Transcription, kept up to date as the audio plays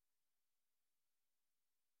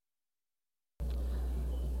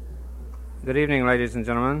Good evening, ladies and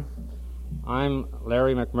gentlemen. I'm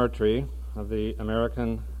Larry McMurtry of the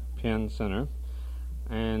American Penn Center,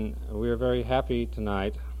 and we're very happy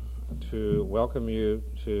tonight to welcome you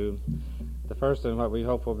to the first in what we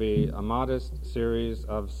hope will be a modest series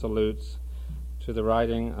of salutes to the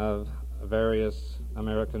writing of various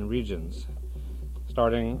American regions,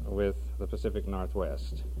 starting with the Pacific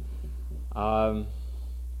Northwest. Of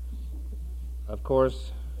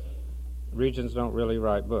course, regions don't really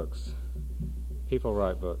write books. People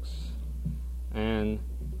write books. And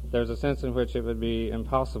there's a sense in which it would be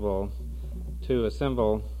impossible to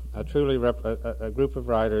assemble a truly a group of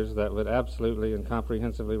writers that would absolutely and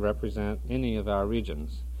comprehensively represent any of our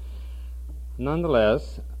regions.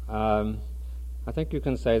 Nonetheless, I think you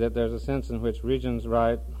can say that there's a sense in which regions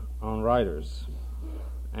write on writers.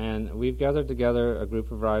 And we've gathered together a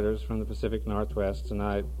group of writers from the Pacific Northwest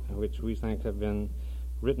tonight, which we think have been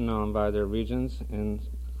written on by their regions in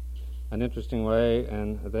an interesting way,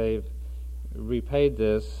 and they've repaid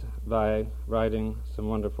this by writing some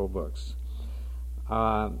wonderful books.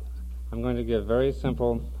 I'm going to give very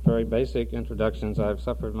simple, very basic introductions. I've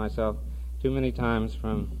suffered myself too many times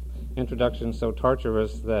from introductions so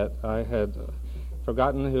tortuous that I had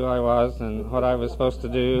forgotten who I was and what I was supposed to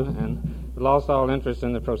do, and lost all interest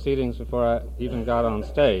in the proceedings before I even got on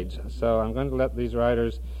stage. So I'm going to let these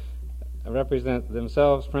writers represent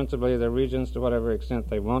themselves, principally their regions, to whatever extent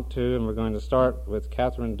they want to, and we're going to start with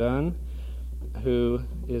Katherine Dunn, who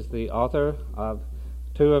is the author of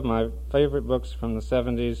two of my favorite books from the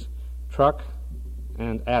 70s, Truck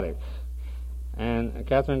and Attic. And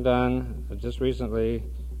Katherine Dunn just recently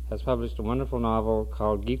has published a wonderful novel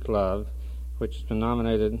called Geek Love, which has been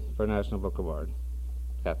nominated for a National Book Award.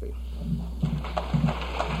 Kathy.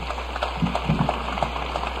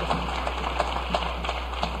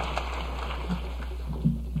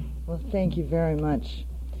 Well, thank you very much.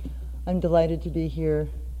 I'm delighted to be here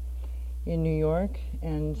in New York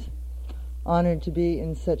and honored to be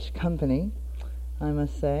in such company, I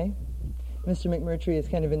must say. Mr. McMurtry is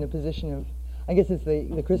kind of in the position of, I guess it's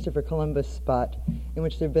the Christopher Columbus spot, in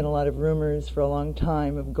which there have been a lot of rumors for a long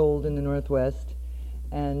time of gold in the Northwest,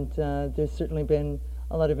 and there's certainly been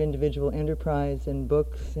a lot of individual enterprise and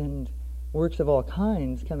books and works of all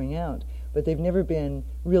kinds coming out, but they've never been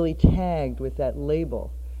really tagged with that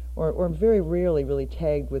label, or very rarely really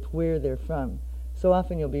tagged with where they're from. So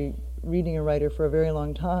often you'll be reading a writer for a very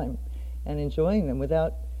long time and enjoying them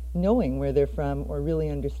without knowing where they're from or really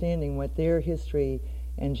understanding what their history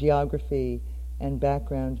and geography and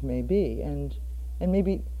background may be. And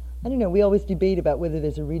maybe, I don't know, we always debate about whether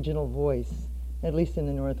there's a regional voice, at least in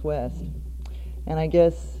the Northwest. And I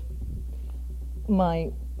guess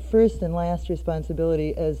my first and last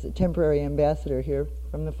responsibility as a temporary ambassador here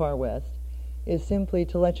from the far west is simply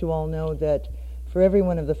to let you all know that for every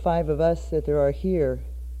one of the five of us that there are here,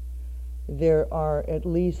 there are at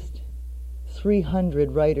least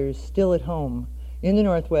 300 writers still at home in the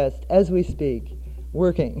Northwest as we speak,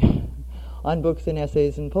 working on books and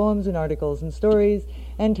essays and poems and articles and stories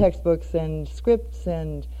and textbooks and scripts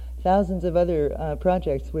and thousands of other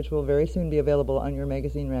projects which will very soon be available on your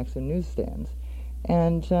magazine racks and newsstands.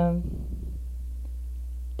 And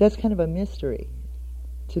that's kind of a mystery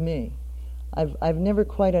to me. I've never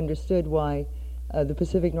quite understood why the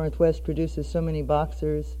Pacific Northwest produces so many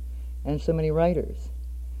boxers and so many writers.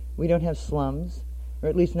 We don't have slums, or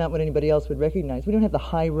at least not what anybody else would recognize. We don't have the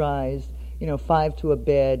high-rise, 5 to a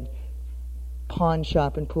bed, pawn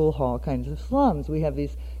shop and pool hall kinds of slums. We have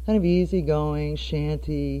these kind of easygoing,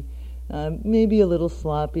 shanty, maybe a little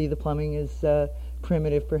sloppy, the plumbing is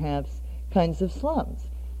primitive perhaps, kinds of slums.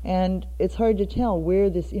 And it's hard to tell where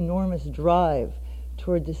this enormous drive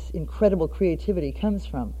toward this incredible creativity comes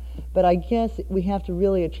from. But I guess we have to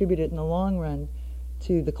really attribute it in the long run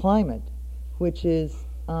to the climate, which is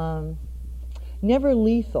never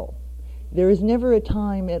lethal. There is never a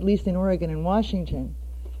time, at least in Oregon and Washington,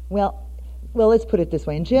 well, let's put it this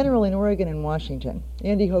way. In general, in Oregon and Washington,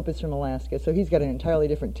 Andy Hope is from Alaska, so he's got an entirely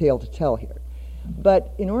different tale to tell here.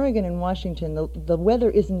 But in Oregon and Washington, the weather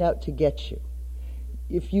isn't out to get you.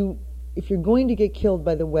 If you're going to get killed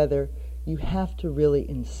by the weather, you have to really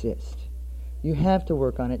insist. You have to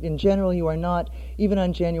work on it. In general, you are not, even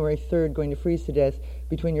on January 3rd, going to freeze to death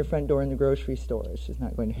between your front door and the grocery store. It's just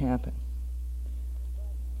not going to happen.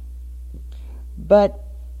 But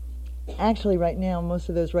actually, right now, most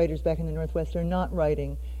of those writers back in the Northwest are not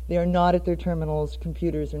writing. They are not at their terminals,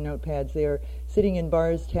 computers, or notepads. They are sitting in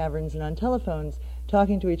bars, taverns, and on telephones,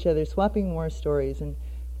 talking to each other, swapping war stories, and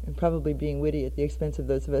probably being witty at the expense of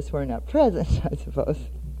those of us who are not present, I suppose.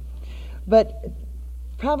 But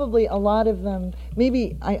probably a lot of them,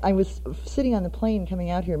 maybe I was sitting on the plane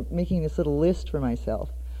coming out here making this little list for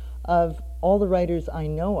myself of all the writers I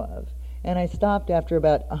know of, and I stopped after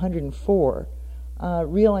about 104,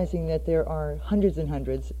 realizing that there are hundreds and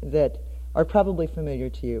hundreds that are probably familiar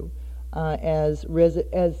to you as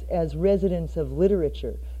residents of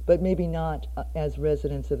literature, but maybe not as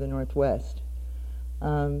residents of the Northwest.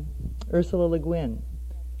 Ursula Le Guin,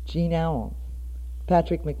 Jean Auel,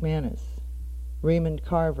 Patrick McManus, Raymond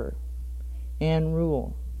Carver, Anne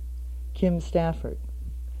Rule, Kim Stafford,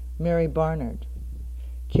 Mary Barnard,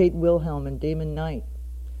 Kate Wilhelm and Damon Knight,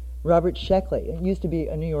 Robert Sheckley, used to be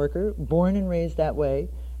a New Yorker, born and raised that way,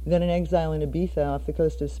 then an exile in Ibiza off the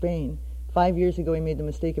coast of Spain. 5 years ago he made the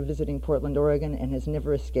mistake of visiting Portland, Oregon, and has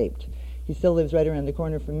never escaped. He still lives right around the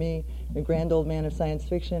corner from me, a grand old man of science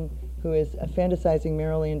fiction who is fantasizing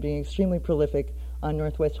merrily and being extremely prolific on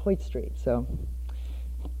Northwest Hoyt Street. So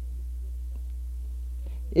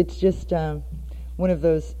it's just one of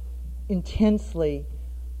those intensely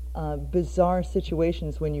bizarre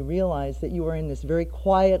situations when you realize that you are in this very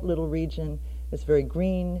quiet little region. It's very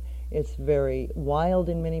green. It's very wild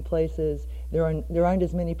in many places. There aren't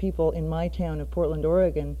as many people in my town of Portland,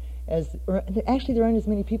 Oregon, actually there aren't as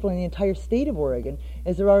many people in the entire state of Oregon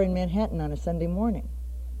as there are in Manhattan on a Sunday morning.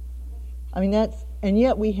 I mean, and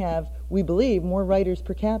yet we believe, more writers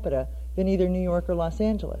per capita than either New York or Los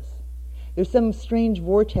Angeles. There's some strange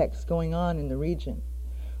vortex going on in the region.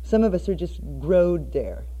 Some of us are just growed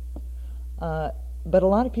there. But a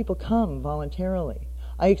lot of people come voluntarily.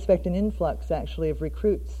 I expect an influx, actually, of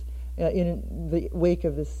recruits in the wake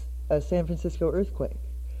of this San Francisco earthquake.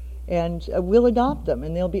 And we'll adopt them,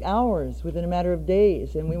 and they'll be ours within a matter of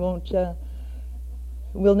days, and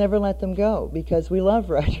we'll never let them go, because we love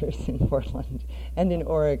writers in Portland and in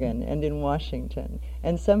Oregon and in Washington.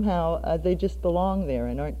 And somehow they just belong there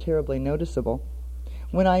and aren't terribly noticeable.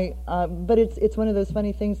 But it's one of those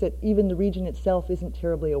funny things that even the region itself isn't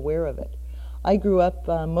terribly aware of it. I grew up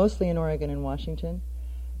mostly in Oregon and Washington,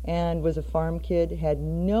 and was a farm kid, had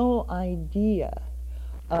no idea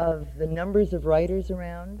of the numbers of writers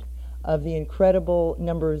around, of the incredible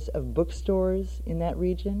numbers of bookstores in that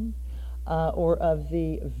region, or of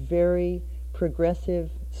the very progressive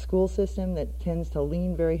school system that tends to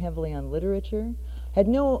lean very heavily on literature. Had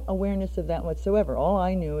no awareness of that whatsoever. All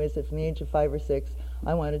I knew is that from the age of 5 or 6,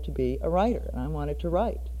 I wanted to be a writer, and I wanted to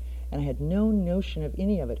write. And I had no notion of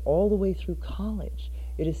any of it all the way through college.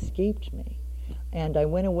 It escaped me. And I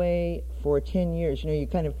went away for 10 years. You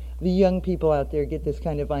know, the young people out there get this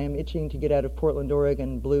kind of, I am itching to get out of Portland,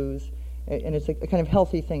 Oregon blues. And it's a kind of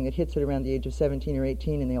healthy thing that hits it around the age of 17 or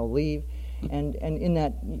 18, and they all leave. And in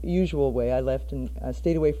that usual way, I left and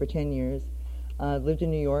stayed away for 10 years, lived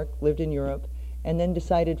in New York, lived in Europe, and then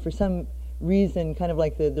decided for some reason, kind of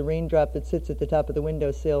like the raindrop that sits at the top of the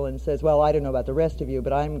windowsill and says, well, I don't know about the rest of you,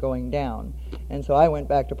 but I'm going down. And so I went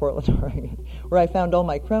back to Portland, Oregon, where I found all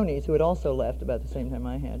my cronies who had also left about the same time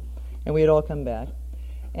I had. And we had all come back.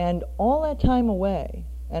 And all that time away,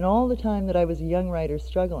 and all the time that I was a young writer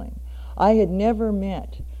struggling, I had never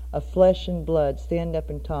met a flesh and blood,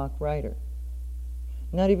 stand-up-and-talk writer.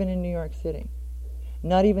 Not even in New York City.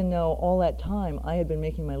 Not even though all that time I had been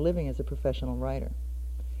making my living as a professional writer.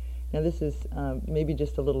 Now this is maybe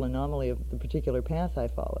just a little anomaly of the particular path I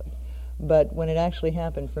followed. But when it actually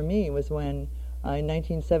happened for me was when in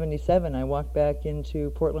 1977 I walked back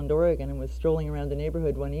into Portland, Oregon, and was strolling around the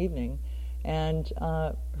neighborhood one evening and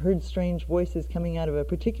heard strange voices coming out of a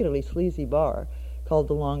particularly sleazy bar called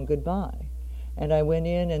The Long Goodbye. And I went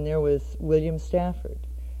in, and there was William Stafford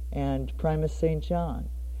and Primus St. John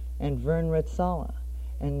and Vern Retsala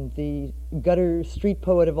and the gutter street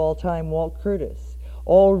poet of all time, Walt Curtis,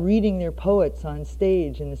 all reading their poets on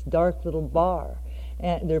stage in this dark little bar,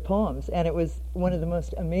 and their poems. And it was one of the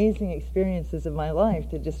most amazing experiences of my life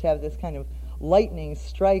to just have this kind of lightning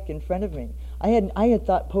strike in front of me. I had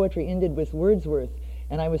thought poetry ended with Wordsworth,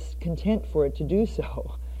 and I was content for it to do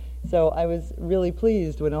so. So I was really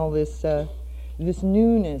pleased when all this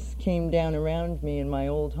newness came down around me in my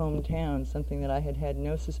old hometown, something that I had had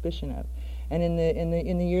no suspicion of. And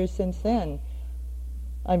in the years since then,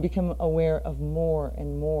 I've become aware of more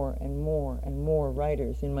and more and more and more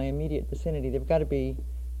writers in my immediate vicinity. There've got to be,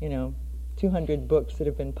 200 books that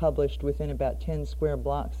have been published within about 10 square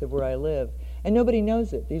blocks of where I live. And nobody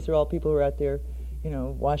knows it. These are all people who are out there,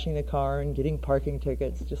 washing the car and getting parking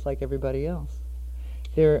tickets just like everybody else.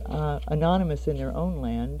 They're anonymous in their own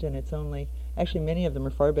land, and actually many of them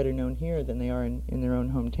are far better known here than they are in their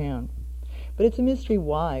own hometown. But it's a mystery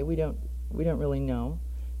why. We don't really know.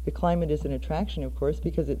 The climate is an attraction, of course,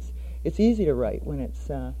 because it's easy to write when it's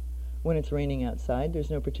when it's raining outside. There's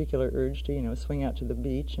no particular urge to, swing out to the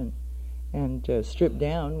beach and strip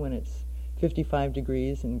down when it's 55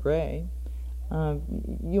 degrees and gray.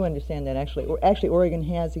 You understand that actually. Actually, Oregon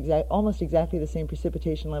has almost exactly the same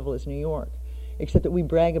precipitation level as New York, except that we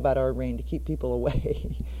brag about our rain to keep people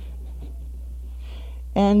away.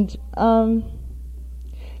 And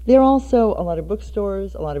there are also a lot of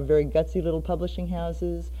bookstores, a lot of very gutsy little publishing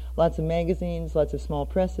houses, lots of magazines, lots of small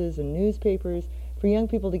presses and newspapers for young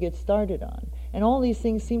people to get started on. And all these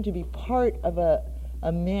things seem to be part of a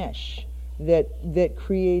mesh that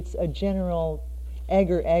creates a general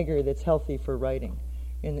agar-agar that's healthy for writing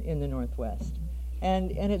in the Northwest.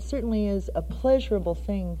 And it certainly is a pleasurable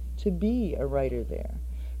thing to be a writer there,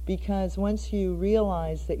 because once you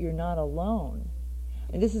realize that you're not alone,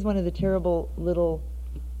 and this is one of the terrible little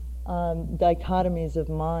dichotomies of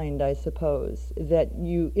mind, I suppose, that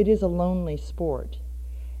it is a lonely sport,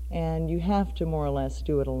 and you have to more or less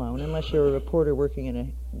do it alone, unless you're a reporter working in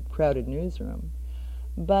a crowded newsroom.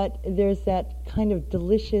 But there's that kind of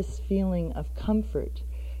delicious feeling of comfort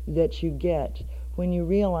that you get when you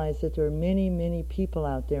realize that there are many, many people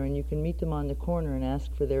out there, and you can meet them on the corner and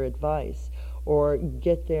ask for their advice, or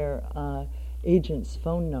get their agent's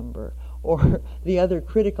phone number, or the other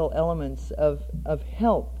critical elements of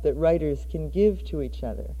help that writers can give to each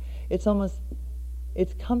other. It's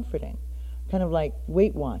comforting, kind of like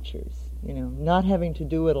Weight Watchers, not having to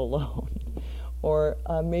do it alone. Or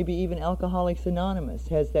maybe even Alcoholics Anonymous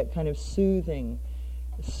has that kind of soothing,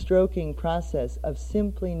 stroking process of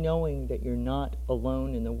simply knowing that you're not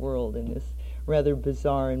alone in the world in this rather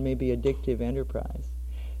bizarre and maybe addictive enterprise.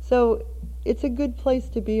 So it's a good place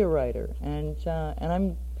to be a writer, and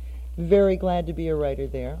I'm very glad to be a writer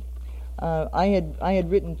there. I had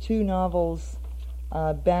written 2 novels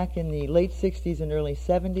back in the late 60s and early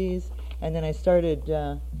 70s, and then I started,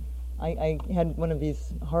 I had one of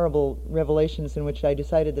these horrible revelations in which I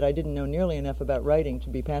decided that I didn't know nearly enough about writing to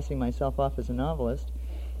be passing myself off as a novelist.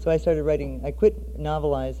 So I quit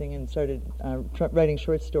novelizing and started writing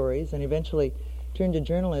short stories, and eventually turned to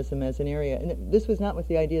journalism as an area. And this was not with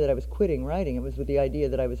the idea that I was quitting writing, it was with the idea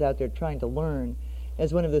that I was out there trying to learn.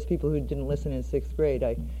 As one of those people who didn't listen in 6th grade,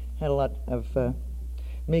 I had a lot of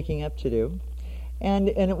making up to do. And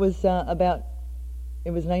it was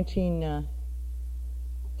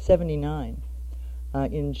 1979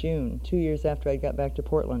 in June, 2 years after I got back to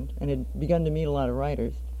Portland and had begun to meet a lot of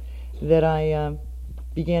writers, that I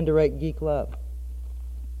began to write Geek Love.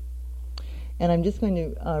 And I'm just going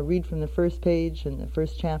to read from the first page and the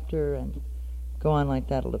first chapter and go on like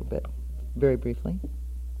that a little bit, very briefly.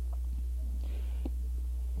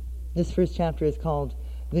 This first chapter is called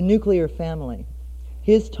The Nuclear Family,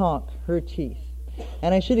 His Talk, Her Teeth.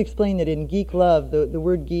 And I should explain that in Geek Love, the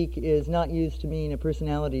word geek is not used to mean a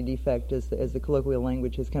personality defect as the colloquial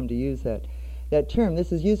language has come to use that term.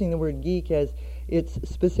 This is using the word geek as its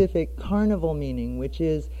specific carnival meaning, which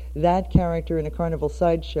is that character in a carnival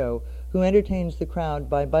sideshow who entertains the crowd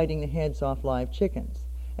by biting the heads off live chickens.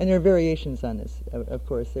 And there are variations on this, of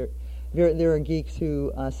course. There are geeks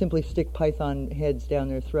who simply stick python heads down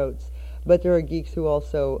their throats, but there are geeks who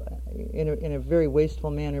also, in a very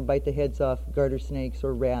wasteful manner, bite the heads off garter snakes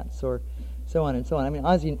or rats or so on and so on. I mean,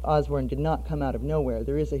 Ozzy Osbourne did not come out of nowhere.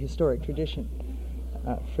 There is a historic tradition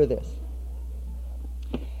for this.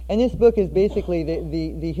 And this book is basically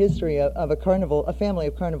the history of a family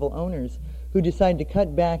of carnival owners who decide to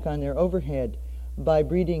cut back on their overhead by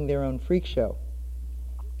breeding their own freak show.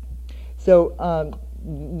 So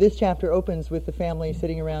this chapter opens with the family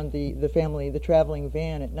sitting around the traveling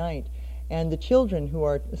van at night, and the children who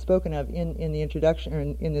are spoken of in the introduction, or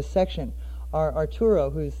in this section, are Arturo,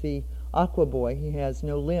 who's the aqua boy. He has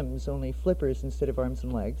no limbs, only flippers instead of arms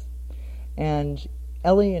and legs. And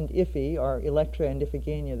Ellie and Iffy are Electra and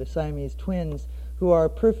Iphigenia, the Siamese twins, who are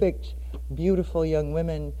perfect, beautiful young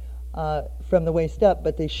women from the waist up,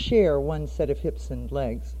 but they share one set of hips and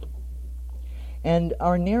legs. And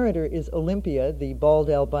our narrator is Olympia, the bald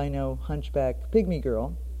albino hunchback pygmy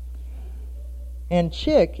girl. And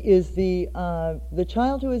Chick is the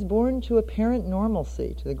child who is born to apparent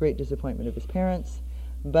normalcy, to the great disappointment of his parents,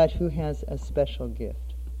 but who has a special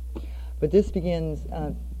gift. But this begins,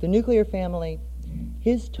 the nuclear family,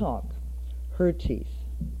 his talk, her teeth.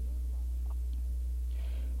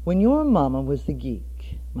 When your mama was the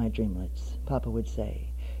geek, my dreamlets, Papa would say,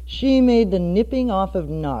 she made the nipping off of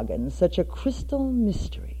noggins such a crystal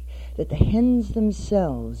mystery that the hens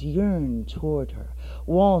themselves yearned toward her,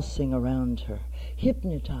 waltzing around her,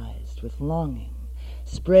 hypnotized with longing.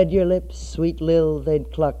 Spread your lips, sweet Lil,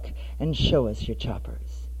 they'd cluck, and show us your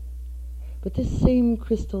choppers. But this same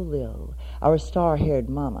Crystal Lil, our star-haired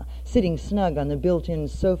mama, sitting snug on the built-in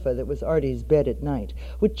sofa that was Artie's bed at night,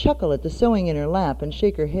 would chuckle at the sewing in her lap and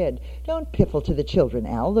shake her head. "Don't piffle to the children,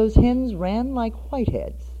 Al. Those hens ran like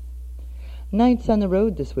whiteheads." Nights on the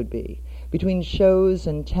road this would be, between shows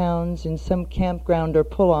and towns, in some campground or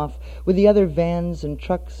pull-off, with the other vans and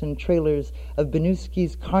trucks and trailers of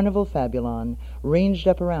Benuski's Carnival Fabulon ranged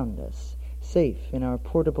up around us, safe in our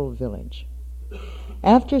portable village.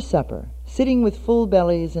 After supper, sitting with full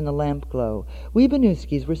bellies in the lamp glow, we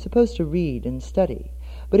Benuskis were supposed to read and study.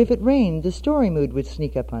 But if it rained, the story mood would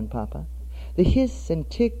sneak up on Papa. The hiss and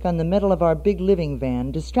tick on the metal of our big living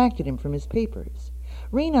van distracted him from his papers.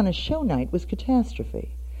 Rain on a show night was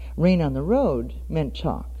catastrophe. Rain on the road meant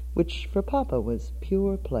talk, which for Papa was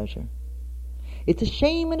pure pleasure. "It's a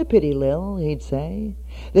shame and a pity, Lil," he'd say,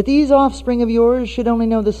 "that these offspring of yours should only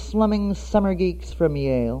know the slumming summer geeks from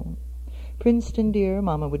Yale." "Princeton, dear,"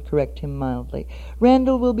 Mama would correct him mildly.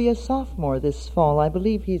 "Randall will be a sophomore this fall. I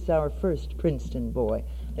believe he's our first Princeton boy."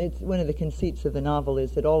 It's one of the conceits of the novel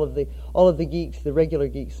is that all of the geeks, the regular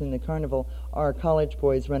geeks in the carnival, are college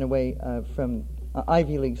boys run away from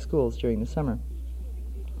Ivy League schools during the summer.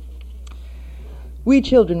 We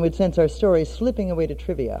children would sense our stories slipping away to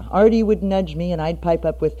trivia. Artie would nudge me, and I'd pipe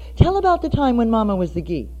up with, "Tell about the time when Mama was the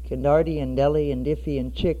geek." And Artie and Ellie and Iffy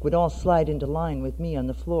and Chick would all slide into line with me on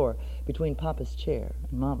the floor between Papa's chair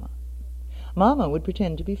and Mama. Mama would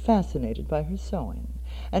pretend to be fascinated by her sewing,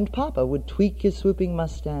 and Papa would tweak his swooping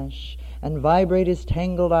mustache and vibrate his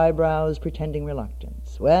tangled eyebrows, pretending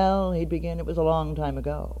reluctance. Well, he'd begin, it was a long time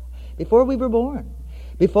ago, before we were born.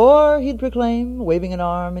 Before, he'd proclaim, waving an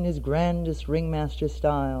arm in his grandest ringmaster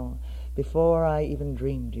style, before I even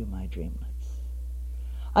dreamed you my dreamlets.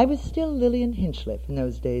 I was still Lillian Hinchliffe in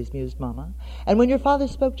those days, mused Mama, and when your father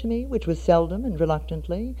spoke to me, which was seldom and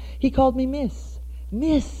reluctantly, he called me Miss.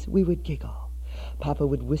 Miss, we would giggle. Papa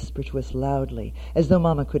would whisper to us loudly, as though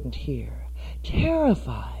Mama couldn't hear.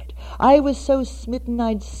 Terrified. I was so smitten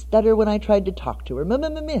I'd stutter when I tried to talk to her.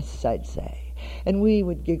 Miss, I'd say. And we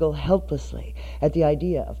would giggle helplessly at the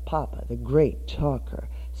idea of Papa, the great talker,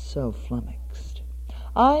 so flummoxed.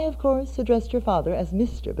 I, of course, addressed your father as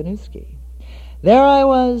Mr. Benuski. "There I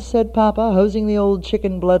was," said Papa, hosing the old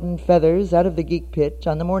chicken blood and feathers out of the geek pit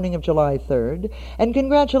on the morning of July 3rd, and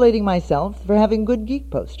congratulating myself for having good geek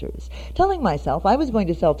posters, telling myself I was going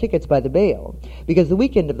to sell tickets by the bale, because the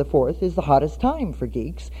weekend of the 4th is the hottest time for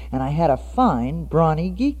geeks, and I had a fine, brawny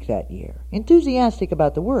geek that year. Enthusiastic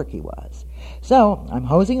about the work, he was. So I'm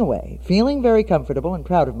hosing away, feeling very comfortable and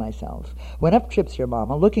proud of myself, when up trips your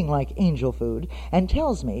Mama, looking like angel food, and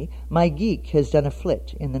tells me my geek has done a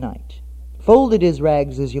flit in the night. Folded his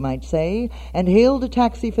rags, as you might say, and hailed a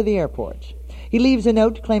taxi for the airport. He leaves a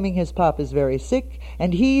note claiming his pop is very sick,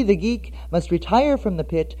 and he, the geek, must retire from the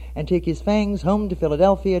pit and take his fangs home to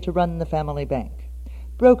Philadelphia to run the family bank.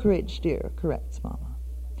 "Brokerage, dear," corrects Mama.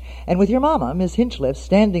 And with your Mama, Miss Hinchliffe,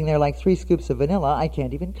 standing there like 3 scoops of vanilla, I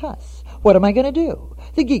can't even cuss. What am I going to do?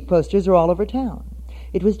 The geek posters are all over town.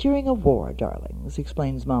 "It was during a war, darlings,"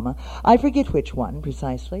 explains Mama. "I forget which one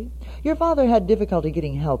precisely. Your father had difficulty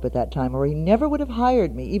getting help at that time, or he never would have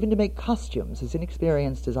hired me even to make costumes, as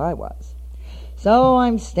inexperienced as I was. So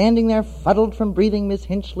I'm standing there fuddled from breathing Miss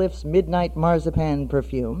Hinchliffe's midnight marzipan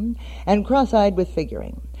perfume, and cross-eyed with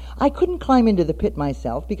figuring. I couldn't climb into the pit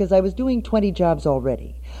myself because I was doing 20 jobs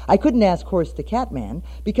already. I couldn't ask Horse the Catman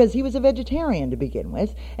because he was a vegetarian to begin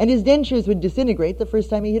with, and his dentures would disintegrate the first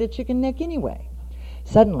time he hit a chicken neck anyway.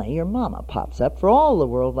 Suddenly your Mama pops up for all the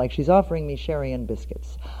world like she's offering me sherry and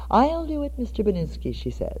biscuits. "I'll do it, Mr. Beninsky," she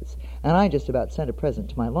says, and I just about sent a present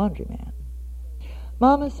to my laundryman.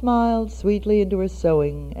 Mama smiled sweetly into her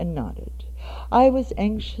sewing and nodded. I was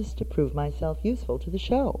anxious to prove myself useful to the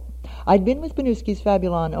show. I'd been with Benuski's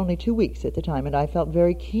Fabulon only 2 weeks at the time, and I felt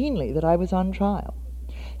very keenly that I was on trial.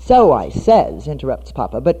 "So I says," interrupts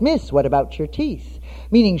Papa, "but miss, what about your teeth?"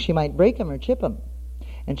 Meaning she might break 'em or chip 'em.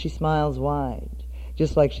 And she smiles wide,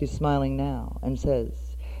 just like she's smiling now, and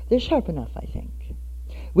says, "They're sharp enough, I think."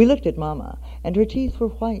 We looked at Mama, and her teeth were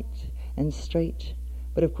white and straight,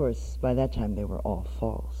 but of course by that time they were all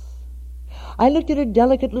false. I looked at her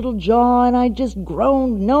delicate little jaw, and I just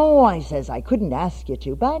groaned. "No," I says, "I couldn't ask you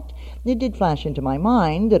to," but it did flash into my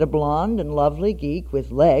mind that a blonde and lovely geek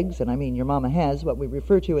with legs, and I mean your Mama has what we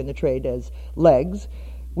refer to in the trade as legs,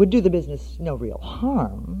 would do the business no real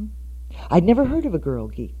harm. I'd never heard of a girl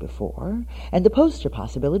geek before, and the poster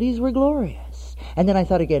possibilities were glorious. And then I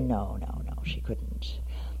thought again, no, she couldn't.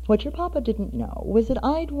 What your Papa didn't know was that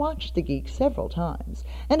I'd watched the geek several times,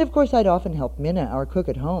 and of course I'd often helped Minna, our cook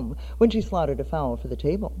at home, when she slaughtered a fowl for the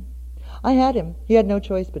table. I had him. He had no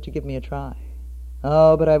choice but to give me a try.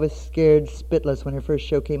 Oh, but I was scared spitless when her first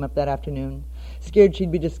show came up that afternoon. Scared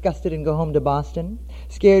she'd be disgusted and go home to Boston.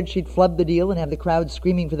 Scared she'd flub the deal and have the crowd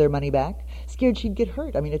screaming for their money back. Scared she'd get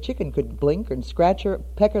hurt. I mean, a chicken could blink and scratch her,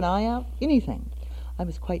 peck an eye out, anything. I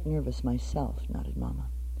was quite nervous myself, nodded Mama.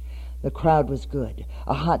 The crowd was good.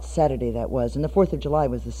 A hot Saturday that was, and the 4th of July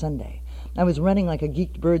was the Sunday. I was running like a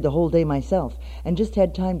geeked bird the whole day myself, and just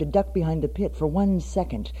had time to duck behind the pit for 1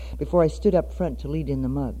 second before I stood up front to lead in the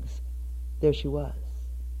mugs. There she was,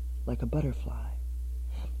 like a butterfly.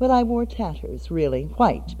 But I wore tatters, really,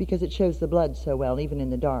 white, because it shows the blood so well, even in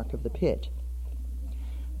the dark of the pit.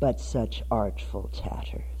 But such artful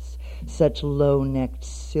tatters, such low-necked,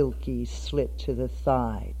 silky,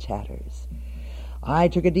 slit-to-the-thigh tatters. I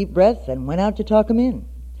took a deep breath and went out to talk 'em in.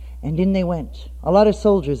 And in they went, a lot of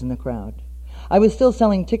soldiers in the crowd. I was still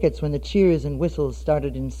selling tickets when the cheers and whistles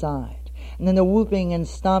started inside. And then the whooping and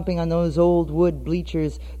stomping on those old wood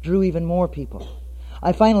bleachers drew even more people.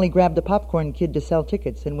 I finally grabbed the popcorn kid to sell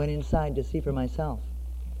tickets and went inside to see for myself.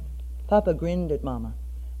 Papa grinned at Mama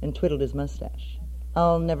and twiddled his mustache.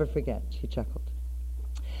 I'll never forget, he chuckled.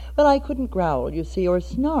 Well, I couldn't growl, you see, or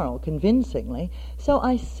snarl convincingly, so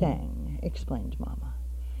I sang, explained Mama.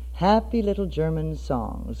 Happy little German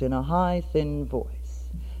songs in a high, thin voice.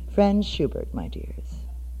 Franz Schubert, my dears.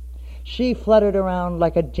 She fluttered around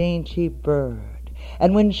like a dainty bird,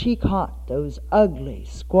 and when she caught those ugly,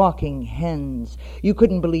 squawking hens, you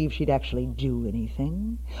couldn't believe she'd actually do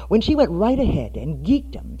anything. When she went right ahead and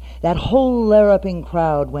geeked 'em, that whole larruping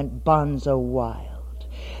crowd went bonzo wild.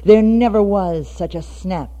 There never was such a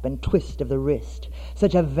snap and twist of the wrist,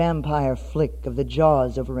 such a vampire flick of the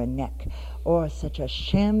jaws over a neck, or such a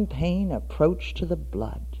champagne approach to the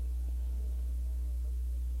blood.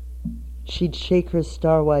 She'd shake her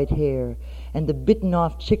star-white hair, and the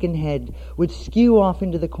bitten-off chicken head would skew off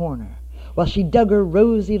into the corner, while she dug her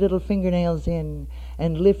rosy little fingernails in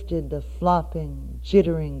and lifted the flopping,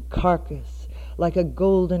 jittering carcass like a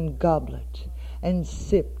golden goblet and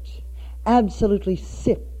sipped, absolutely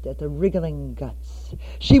sipped at the wriggling guts.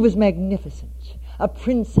 She was magnificent, a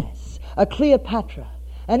princess, a Cleopatra,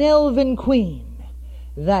 an elven queen.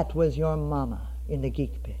 That was your Mama in the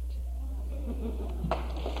Geek Pit.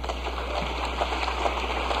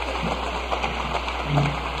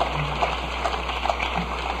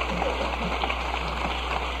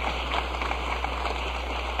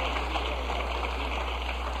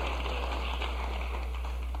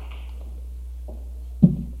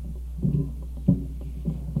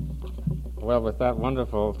 Well, with that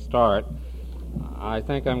wonderful start, I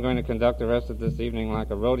think I'm going to conduct the rest of this evening like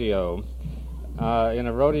a rodeo. In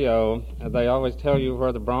a rodeo, they always tell you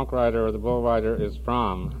where the bronc rider or the bull rider is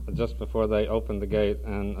from just before they open the gate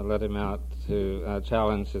and let him out to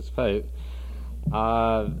challenge his fate.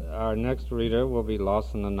 Our next reader will be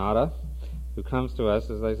Lawson Inada, who comes to us,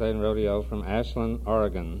 as they say in rodeo, from Ashland,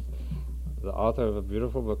 Oregon, the author of a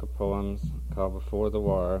beautiful book of poems called Before the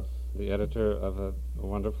War, the editor of a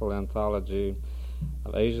wonderful anthology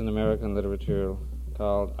of Asian American literature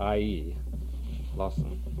called I.E.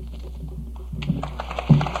 Lawson.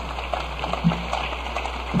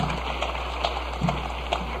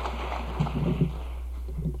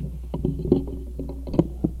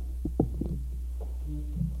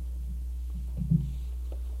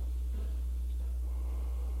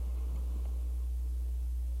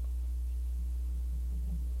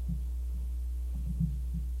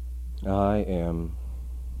 I am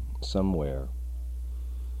somewhere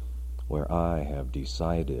where I have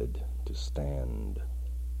decided to stand.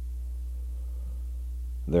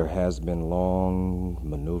 There has been long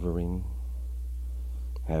maneuvering,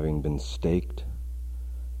 having been staked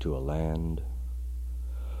to a land,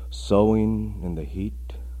 sowing in the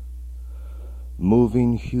heat,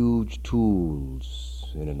 moving huge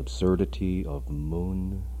tools in an absurdity of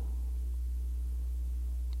moon,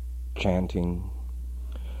 chanting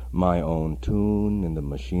my own tune in the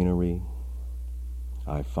machinery.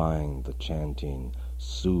 I find the chanting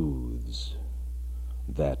soothes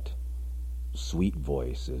that sweet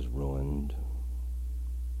voice is ruined.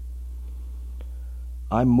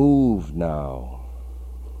 I move now,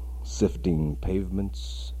 sifting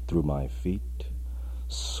pavements through my feet,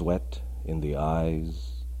 sweat in the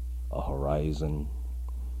eyes, a horizon.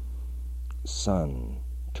 Sun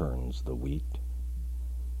turns the wheat.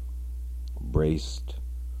 Braced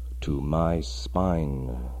to my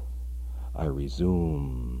spine, I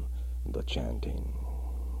resume the chanting.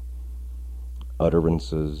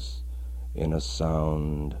 Utterances in a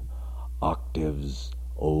sound octaves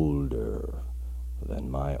older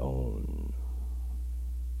than my own.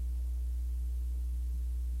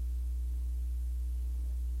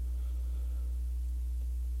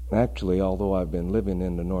 Actually, although I've been living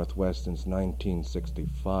in the Northwest since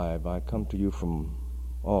 1965, I come to you from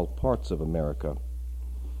all parts of America.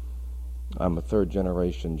 I'm a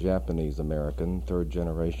third-generation Japanese-American,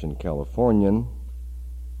 third-generation Californian.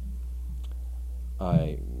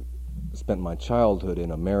 I spent my childhood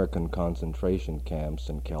in American concentration camps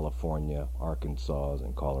in California, Arkansas,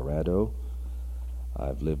 and Colorado.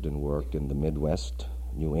 I've lived and worked in the Midwest,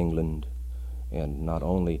 New England, and not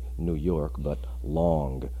only New York, but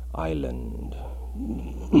Long Island.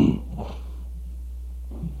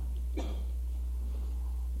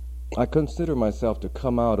 I consider myself to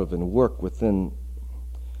come out of and work within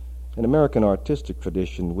an American artistic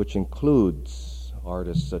tradition which includes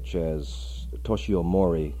artists such as Toshio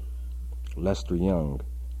Mori, Lester Young,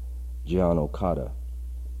 Gian Okada,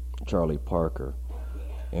 Charlie Parker,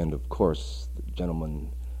 and of course the gentleman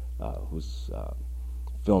whose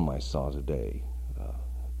film I saw today,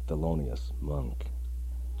 Thelonious Monk.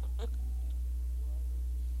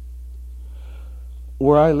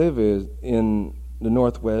 Where I live is in the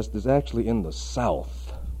Northwest is actually in the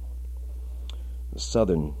South, the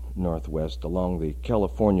southern Northwest, along the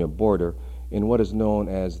California border in what is known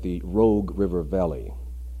as the Rogue River Valley.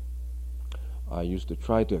 I used to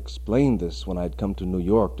try to explain this when I'd come to New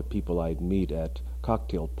York to people I'd meet at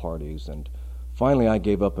cocktail parties, and finally I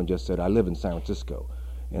gave up and just said, I live in San Francisco.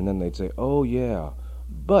 And then they'd say, oh yeah.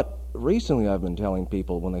 But recently I've been telling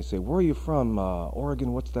people when they say, where are you from?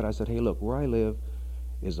 Oregon, what's that? I said, hey, look, where I live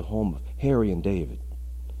is the home of Harry and David.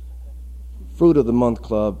 Fruit of the Month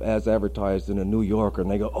Club as advertised in a New Yorker.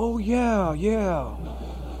 And they go, oh yeah,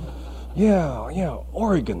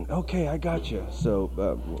 Oregon. Okay, I got you. So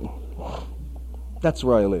that's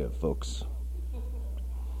where I live, folks.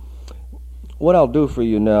 What I'll do for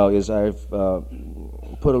you now is I've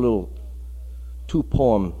put a little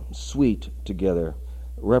two-poem suite together,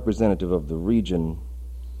 representative of the region.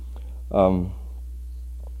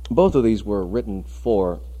 Both of these were written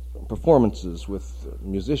for performances with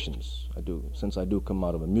musicians. Since I do come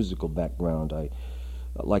out of a musical background, I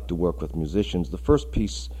like to work with musicians. The first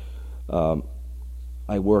piece I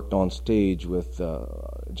worked on stage with a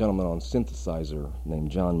gentleman on synthesizer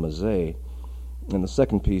named John Mazzei, and the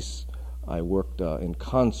second piece I worked in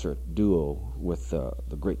concert duo with the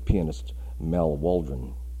great pianist Mel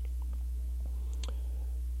Waldron.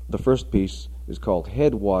 The first piece is called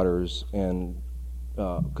Headwaters and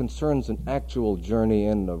concerns an actual journey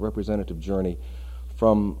and a representative journey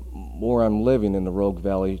from where I'm living in the Rogue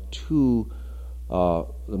Valley to the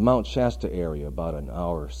Mount Shasta area, about an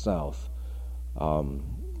hour south,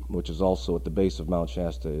 which is also at the base of Mount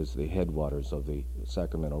Shasta is the headwaters of the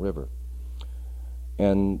Sacramento River.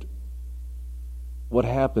 And what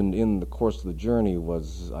happened in the course of the journey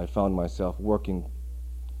was I found myself working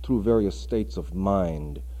through various states of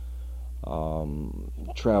mind,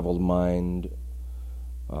 traveled mind,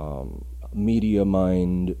 media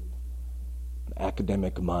mind,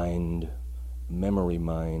 academic mind, memory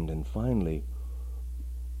mind, and finally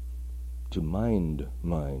to mind.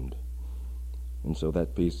 And so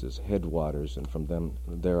that piece is Headwaters, and from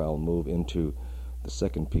there I'll move into the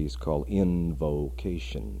second piece called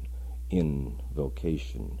Invocation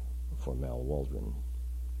for Mel Waldron.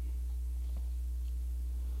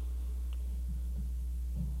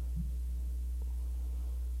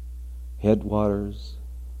 Headwaters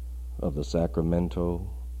of the Sacramento,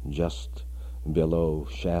 just below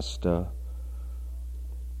Shasta,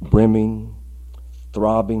 brimming,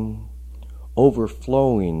 throbbing,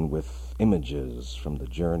 overflowing with images from the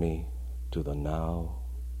journey to the now.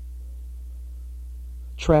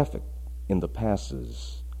 Traffic in the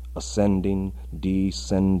passes, ascending,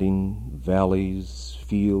 descending, valleys,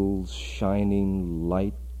 fields, shining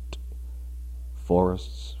light,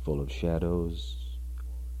 forests full of shadows,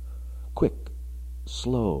 quick,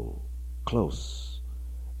 slow, close,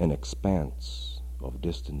 an expanse of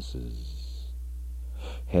distances.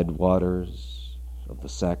 Headwaters of the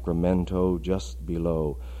Sacramento just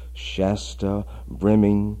below Shasta,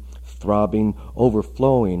 brimming, throbbing,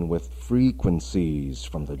 overflowing with frequencies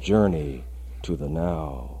from the journey to the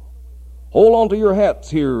now. Hold on to your hats,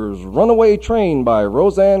 here's Runaway Train by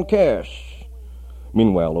Roseanne Cash.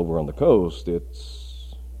 Meanwhile, over on the coast,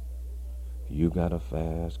 it's You Got a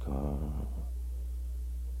Fast Car.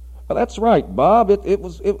 Well, that's right, Bob.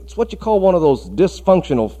 It's what you call one of those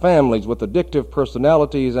dysfunctional families with addictive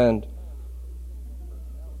personalities and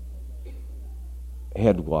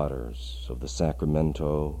headwaters of the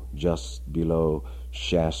Sacramento, just below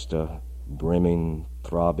Shasta, brimming,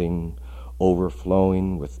 throbbing,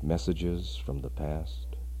 overflowing with messages from the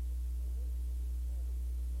past.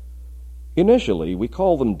 Initially, we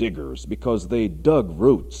call them diggers because they dug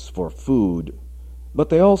roots for food But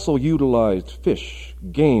they also utilized fish,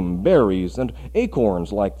 game, berries, and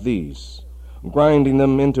acorns like these, grinding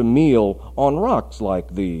them into meal on rocks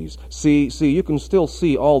like these. See, you can still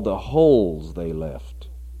see all the holes they left.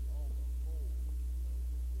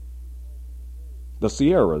 The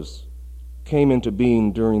Sierras came into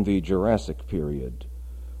being during the Jurassic period.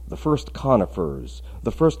 The first conifers,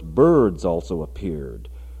 the first birds also appeared.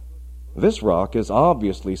 This rock is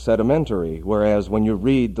obviously sedimentary, whereas when you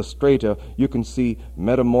read the strata, you can see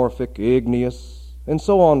metamorphic, igneous, and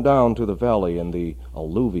so on down to the valley and the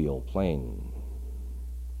alluvial plain.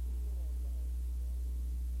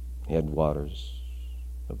 Headwaters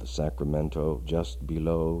of the Sacramento just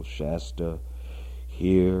below Shasta,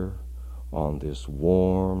 here on this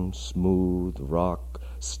warm, smooth rock,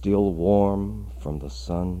 still warm from the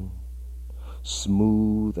sun,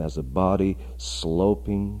 smooth as a body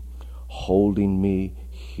sloping, holding me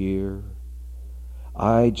here.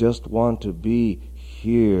 I just want to be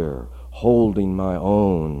here, holding my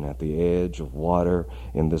own at the edge of water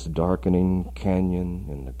in this darkening canyon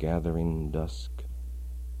in the gathering dusk.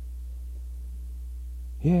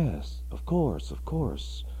 Yes, of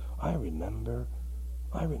course. I remember.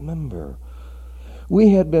 We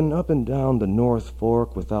had been up and down the North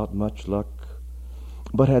Fork without much luck,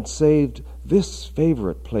 but had saved this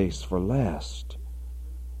favorite place for last.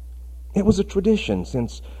 It was a tradition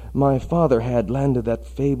since my father had landed that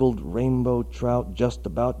fabled rainbow trout just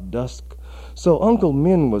about dusk. So Uncle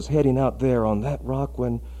Min was heading out there on that rock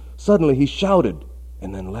when suddenly he shouted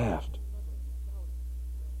and then laughed.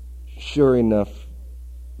 Sure enough,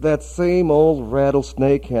 that same old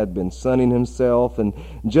rattlesnake had been sunning himself and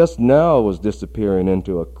just now was disappearing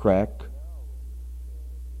into a crack.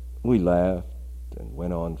 We laughed and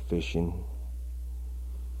went on fishing.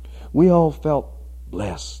 We all felt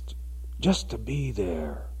blessed just to be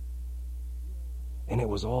there. And it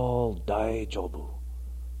was all daijobu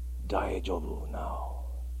now.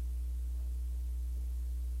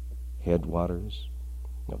 Headwaters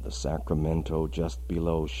of the Sacramento just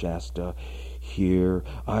below Shasta, here,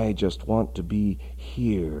 I just want to be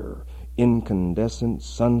here. Incandescent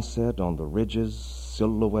sunset on the ridges,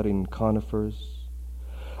 silhouetting conifers.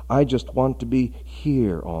 I just want to be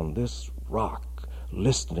here on this rock,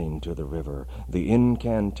 listening to the river, the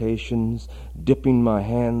incantations, dipping my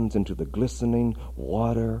hands into the glistening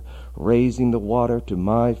water, raising the water to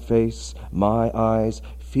my face, my eyes,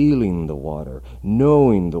 feeling the water,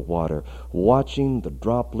 knowing the water, watching the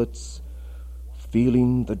droplets,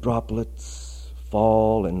 feeling the droplets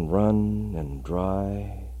fall and run and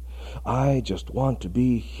dry. I just want to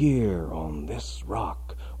be here on this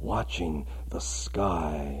rock, watching the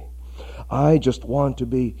sky. I just want to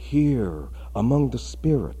be here among the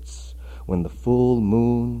spirits when the full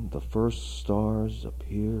moon, the first stars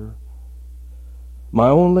appear. My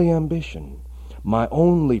only ambition, my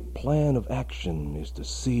only plan of action is to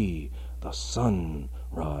see the sun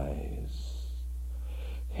rise.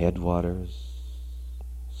 Headwaters,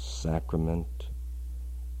 sacrament,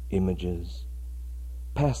 images,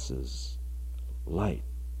 passes, light,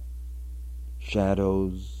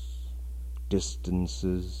 shadows,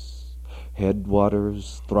 distances,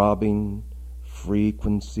 headwaters throbbing,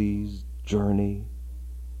 frequencies, journey,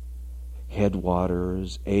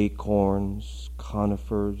 headwaters, acorns,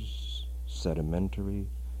 conifers, sedimentary,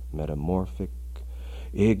 metamorphic,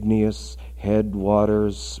 igneous,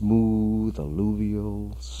 headwaters, smooth,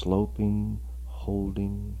 alluvial, sloping,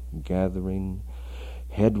 holding, gathering,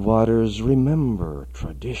 headwaters, remember,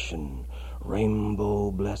 tradition, rainbow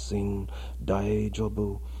blessing,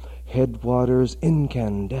 daijobu, headwaters,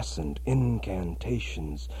 incandescent,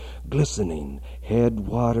 incantations, glistening,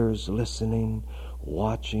 headwaters, listening,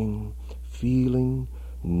 watching, feeling,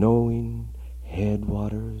 knowing,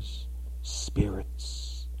 headwaters,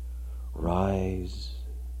 spirits, rise.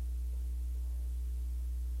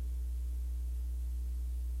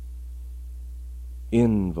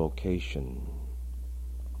 Invocation.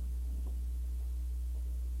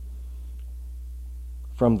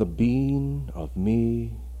 From the being of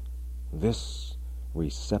me, this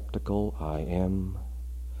receptacle I am,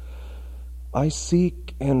 I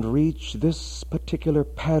seek and reach this particular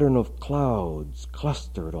pattern of clouds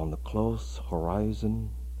clustered on the close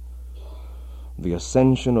horizon, the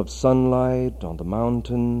ascension of sunlight on the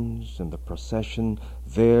mountains and the procession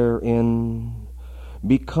therein,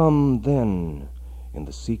 become then, in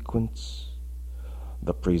the sequence,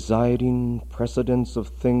 the presiding precedence of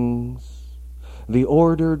things, the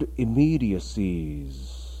ordered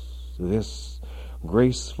immediacies, this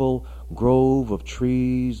graceful grove of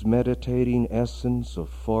trees meditating essence of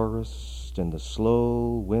forest and the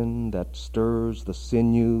slow wind that stirs the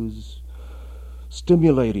sinews,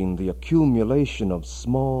 stimulating the accumulation of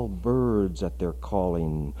small birds at their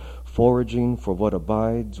calling, foraging for what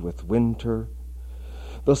abides with winter,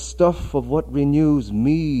 the stuff of what renews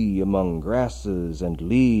me among grasses and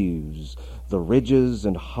leaves, the ridges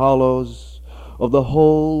and hollows of the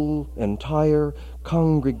whole entire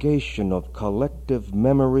congregation of collective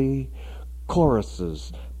memory,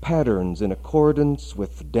 choruses, patterns in accordance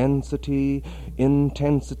with density,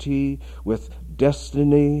 intensity, with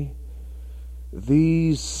destiny.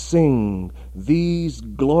 These sing, these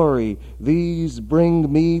glory, these bring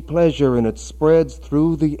me pleasure, and it spreads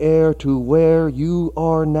through the air to where you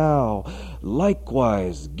are now,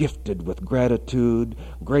 likewise gifted with gratitude,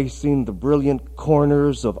 gracing the brilliant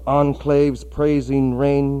corners of enclaves praising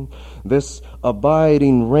rain, this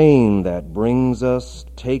abiding rain that brings us,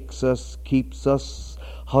 takes us, keeps us,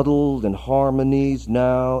 huddled in harmonies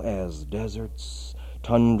now as deserts,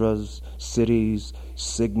 tundras, cities,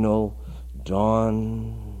 signal,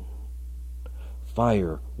 dawn,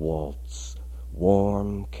 fire waltz,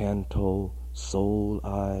 warm canto, soul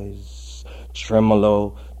eyes,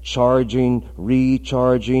 tremolo, charging,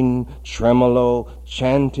 recharging, tremolo,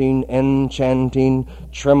 chanting, enchanting,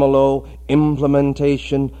 tremolo,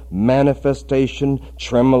 implementation, manifestation,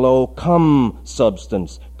 tremolo, come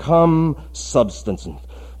substance,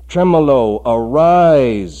 tremolo,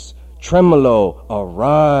 arise, tremolo,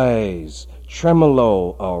 arise,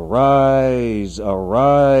 tremolo, arise,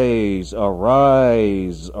 arise,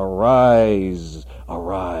 arise, arise,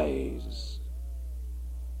 arise.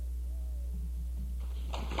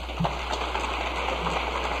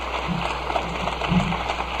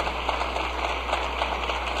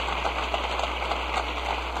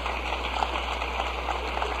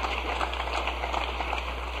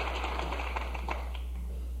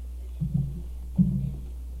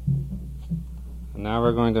 Now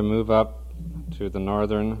we're going to move up to the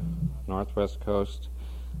northwest coast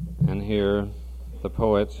and hear the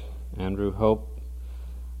poet Andrew Hope,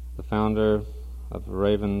 the founder of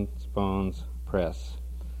Ravensbones Press.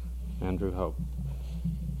 Andrew Hope.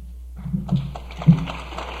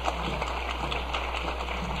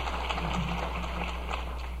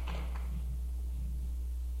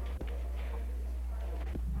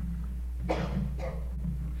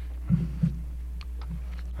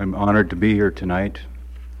 I'm honored to be here tonight.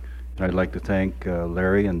 I'd like to thank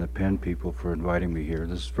Larry and the Penn people for inviting me here.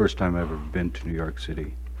 This is the first time I've ever been to New York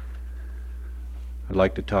City. I'd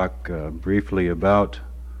like to talk briefly about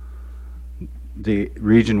the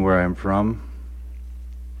region where I'm from.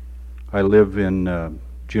 I live in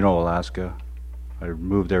Juneau, Alaska. I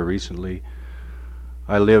moved there recently.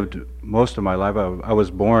 I lived most of my life, I was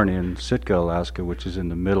born in Sitka, Alaska, which is in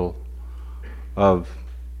the middle of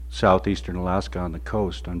southeastern Alaska on the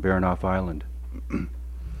coast, on Baranof Island.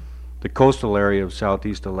 The coastal area of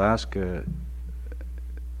southeast Alaska,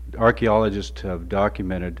 archaeologists have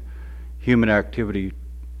documented human activity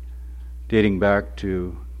dating back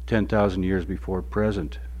to 10,000 years before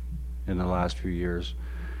present in the last few years.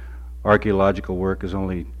 Archaeological work has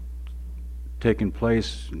only taken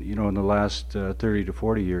place, in the last 30 to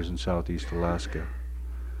 40 years in southeast Alaska.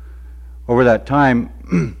 Over that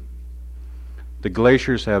time, the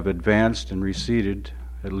glaciers have advanced and receded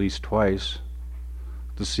at least twice.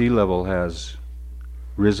 The sea level has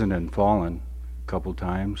risen and fallen a couple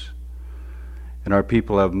times. And our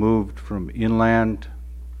people have moved from inland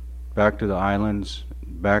back to the islands,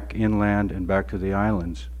 back inland and back to the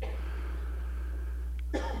islands.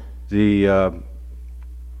 There's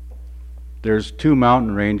two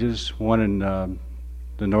mountain ranges, one in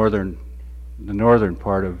the northern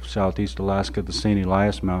part of southeast Alaska, the St.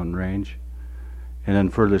 Elias mountain range, and then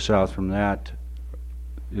further south from that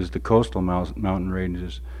is the coastal mountain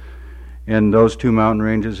ranges. And those two mountain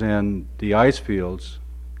ranges and the ice fields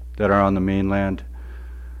that are on the mainland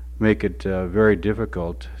make it very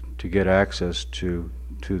difficult to get access to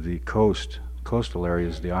the coastal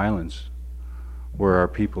areas, the islands, where our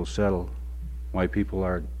people settle. My people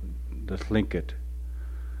are the Tlingit.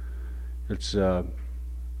 It's a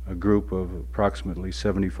group of approximately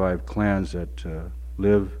 75 clans that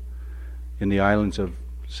live in the islands of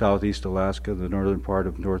southeast Alaska, the northern part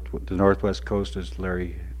of the northwest coast, as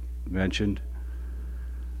Larry mentioned,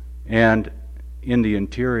 and in the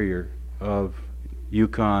interior of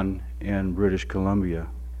Yukon and British Columbia.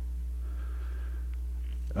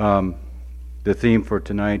 The theme for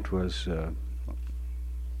tonight was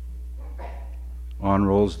On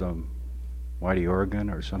Rolls the Mighty Oregon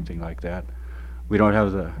or something like that. We don't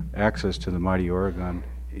have the access to the Mighty Oregon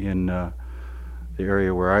in the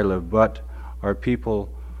area where I live, but our people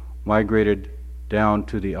migrated down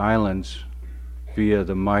to the islands via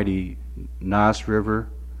the mighty Nass River,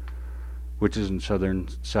 which is in southern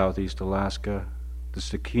southeast Alaska, the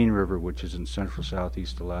Sakine River, which is in central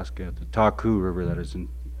southeast Alaska, the Taku River, that is in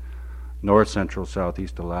north central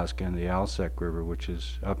southeast Alaska, and the Alsek River, which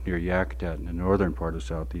is up near Yakutat in the northern part of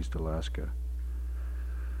southeast Alaska.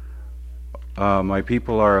 My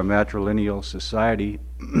people are a matrilineal society.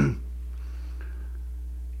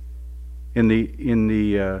 in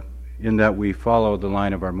that we follow the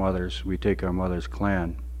line of our mothers. We take our mother's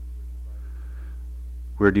clan.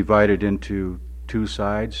 We're divided into two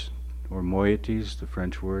sides, or moieties. The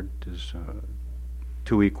French word is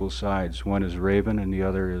two equal sides. One is raven and the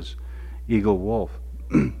other is eagle wolf.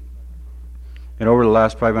 And over the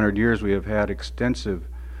last 500 years we have had extensive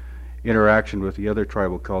interaction with the other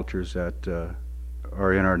tribal cultures that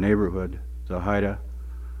are in our neighborhood. The Haida,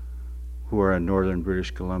 who are in northern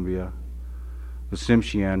British Columbia, the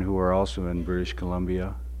Tsimshian, who are also in British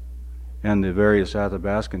Columbia, and the various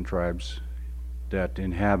Athabascan tribes that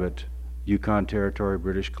inhabit Yukon Territory,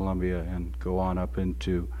 British Columbia, and go on up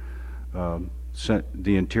into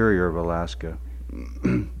the interior of Alaska.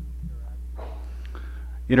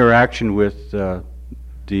 Interaction with the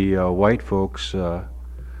white folks,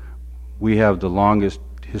 we have the longest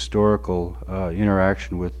historical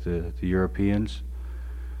interaction with the Europeans,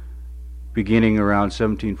 beginning around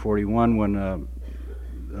 1741 when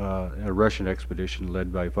a Russian expedition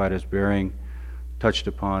led by Vitus Bering touched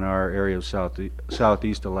upon our area of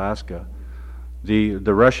southeast Alaska. The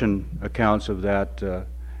Russian accounts of that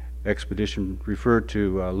expedition referred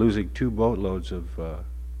to losing 2 boatloads of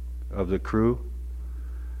the crew.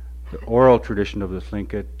 The oral tradition of the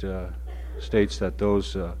Tlingit states that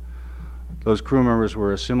those crew members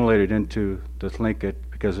were assimilated into the Tlingit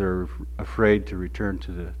because they were afraid to return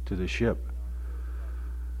to the ship.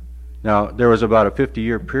 Now, there was about a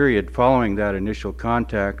 50-year period following that initial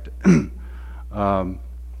contact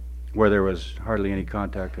where there was hardly any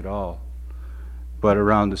contact at all. But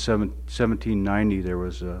around the 1790, there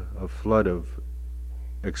was a flood of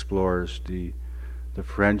explorers, the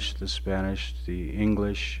French, the Spanish, the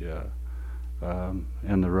English, and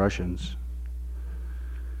the Russians.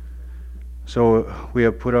 So we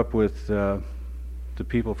have put up with the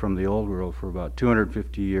people from the old world for about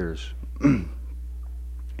 250 years.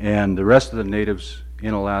 And the rest of the natives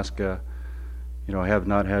in Alaska, have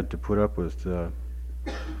not had to put up with the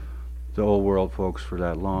old world folks for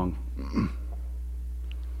that long.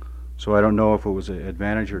 So I don't know if it was an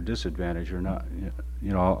advantage or disadvantage or not.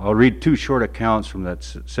 I'll read 2 short accounts from that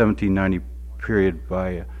 1790 period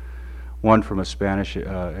by one from a Spanish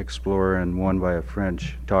explorer and one by a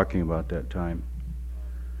French talking about that time.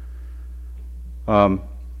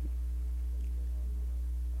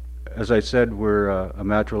 As I said, we're a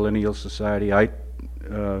matrilineal society.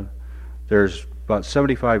 There's about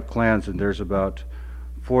 75 clans, and there's about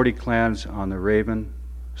 40 clans on the Raven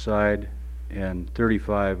side and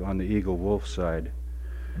 35 on the Eagle Wolf side.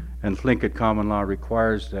 And Tlingit common law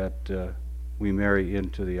requires that we marry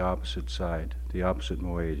into the opposite side, the opposite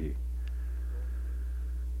moiety.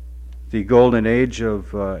 The golden age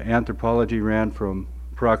of anthropology ran from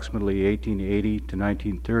approximately 1880 to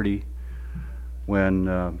 1930,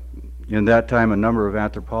 when in that time a number of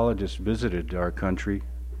anthropologists visited our country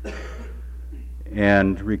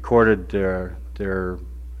and recorded their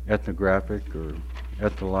ethnographic or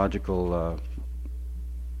ethnological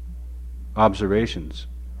observations,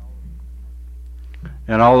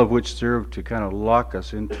 and all of which served to kind of lock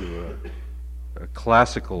us into a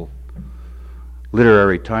classical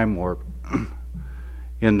literary time warp,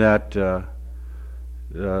 in that the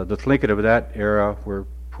Tlingit of that era were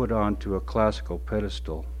put onto a classical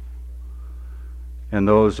pedestal, and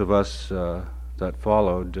those of us that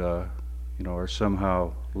followed, are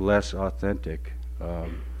somehow less authentic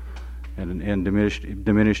and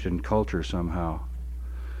diminished in culture somehow.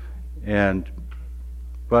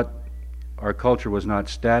 But our culture was not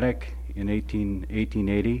static in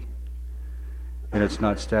 1880, and it's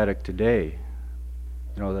not static today.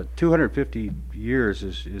 That 250 years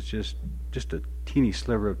is just a teeny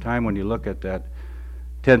sliver of time when you look at that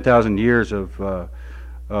 10,000 years of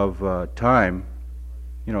time.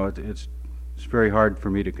 It's very hard for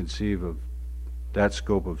me to conceive of that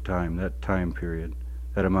scope of time, that time period,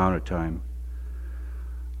 that amount of time.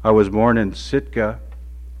 I was born in Sitka,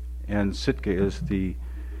 and Sitka is the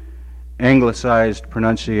anglicized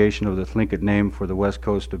pronunciation of the Tlingit name for the west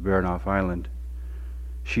coast of Baranof Island,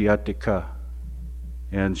 Shiatika.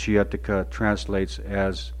 And Shiatika translates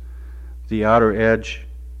as the outer edge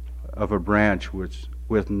of a branch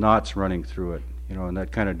with knots running through it, and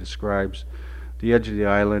that kind of describes the edge of the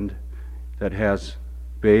island that has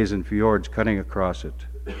bays and fjords cutting across it.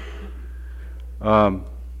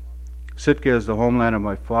 Sitka is the homeland of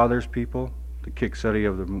my father's people, the Kikseti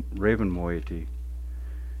of the Raven moiety,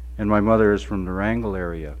 and my mother is from the Wrangell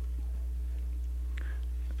area.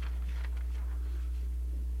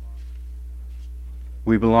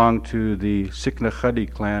 We belong to the Siknachadi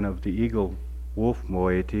clan of the Eagle Wolf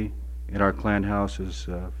moiety, and our clan house is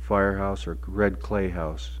Firehouse or Red Clay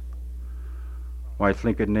House. My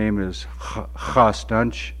Tlingit name is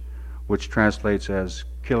Chastanch, which translates as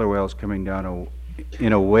killer whales coming down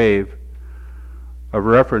in a wave, a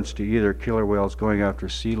reference to either killer whales going after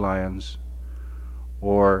sea lions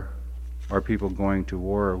or our people going to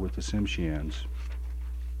war with the Tsimshians.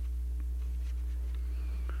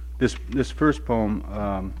 This first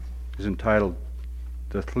poem is entitled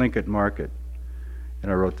The Tlingit Market, and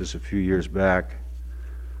I wrote this a few years back,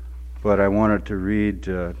 but I wanted to read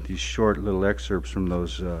these short little excerpts from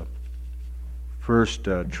those first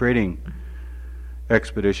trading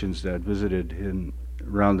expeditions that visited in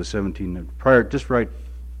around the just right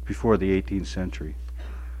before the 18th century.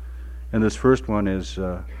 And this first one is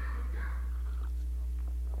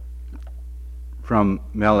from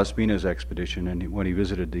Malaspina's expedition and when he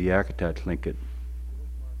visited the Yakutat Tlingit.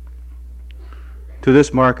 To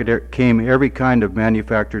this market came every kind of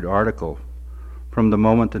manufactured article. From the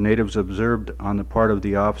moment the natives observed on the part of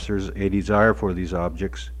the officers a desire for these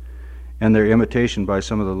objects and their imitation by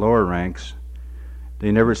some of the lower ranks,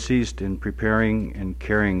 they never ceased in preparing and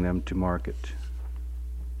carrying them to market.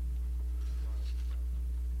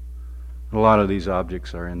 A lot of these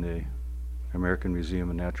objects are in the American Museum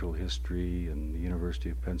of Natural History and the University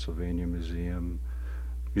of Pennsylvania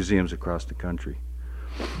museums across the country.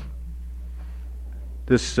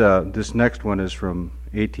 This next one is from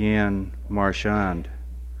Etienne Marchand,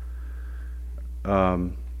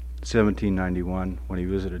 1791, when he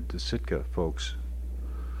visited the Sitka folks,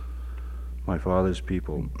 my father's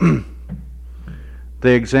people.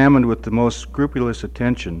 They examined with the most scrupulous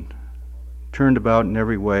attention, turned about in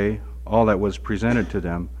every way all that was presented to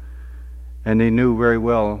them, and they knew very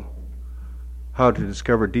well how to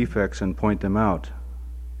discover defects and point them out.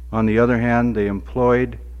 On the other hand, they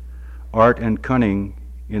employed art and cunning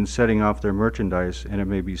in setting off their merchandise, and it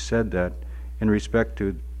may be said that, in respect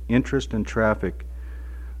to interest and traffic,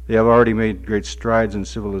 they have already made great strides in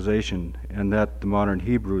civilization, and that the modern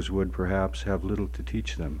Hebrews would perhaps have little to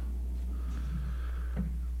teach them.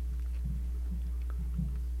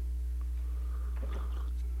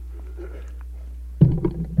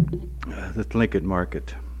 The Tlingit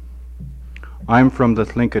Market. I'm from the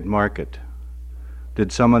Tlingit Market.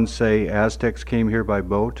 Did someone say Aztecs came here by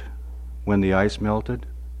boat when the ice melted?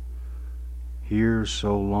 Here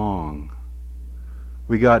so long.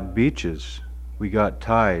 We got beaches, we got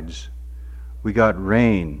tides, we got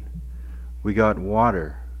rain, we got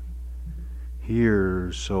water.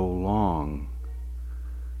 Here so long.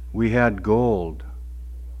 We had gold,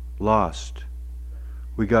 lost.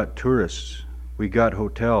 We got tourists, we got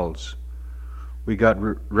hotels, we got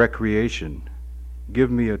recreation. Give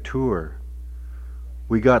me a tour.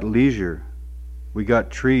 We got leisure, we got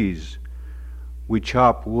trees, we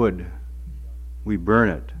chop wood, we burn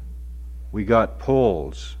it. We got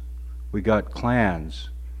poles, we got clans,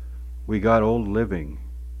 we got old living.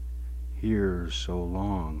 Here so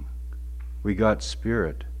long. We got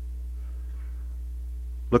spirit.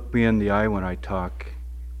 Look me in the eye when I talk,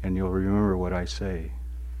 and you'll remember what I say.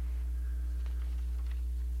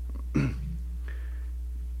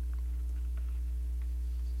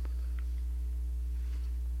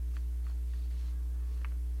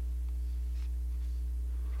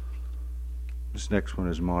 This next one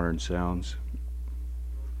is Modern Sounds.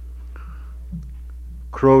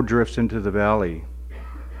 Crow drifts into the valley.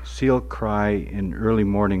 Seal cry in early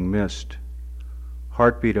morning mist.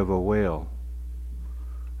 Heartbeat of a whale.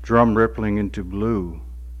 Drum rippling into blue.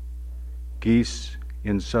 Geese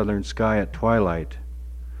in southern sky at twilight.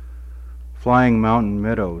 Flying mountain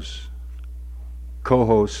meadows.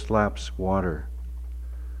 Coho slaps water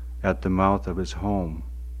at the mouth of his home.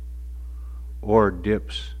 Or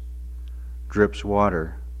drips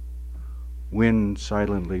water. Wind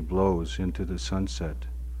silently blows into the sunset.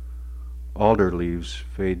 Alder leaves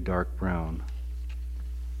fade dark brown.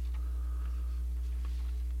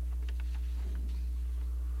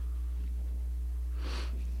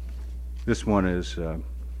 This one is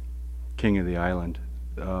King of the Island.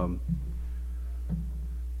 The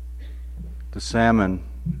salmon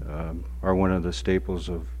are one of the staples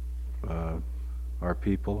of our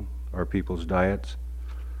people's diets.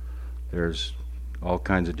 There's all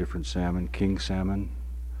kinds of different salmon. King salmon,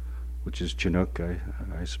 which is Chinook, I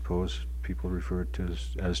suppose people refer to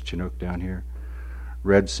as Chinook down here.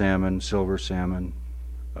 Red salmon, silver salmon,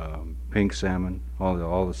 pink salmon,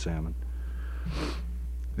 all the salmon.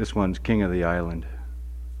 This one's King of the Island.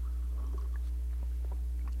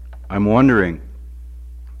 I'm wondering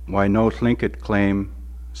why no Tlingit claim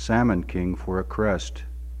Salmon King for a crest.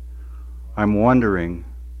 I'm wondering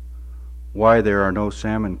why there are no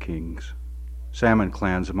salmon kings, salmon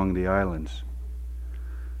clans among the islands.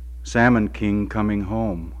 Salmon King coming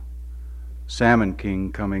home, Salmon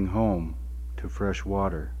King coming home to fresh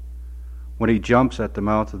water. When he jumps at the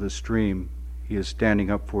mouth of the stream, he is standing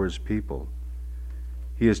up for his people.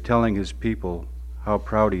 He is telling his people how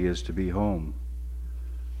proud he is to be home.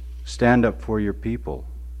 Stand up for your people.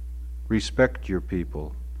 Respect your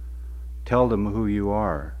people. Tell them who you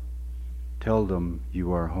are. Tell them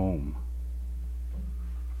you are home.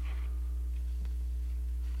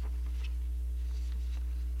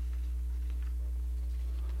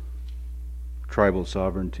 Tribal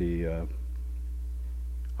sovereignty.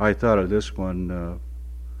 I thought of this one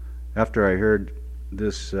after I heard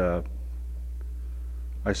this. I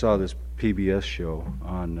saw this PBS show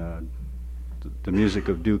on the music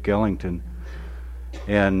of Duke Ellington,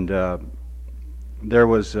 and there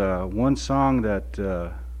was one song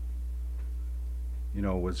that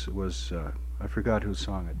was I forgot who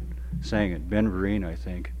sang it. Ben Vereen, I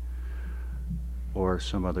think, or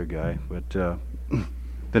some other guy, but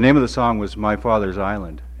the name of the song was "My Father's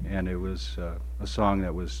Island," and it was a song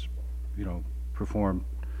that was, performed.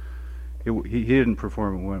 He didn't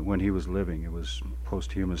perform it when he was living. It was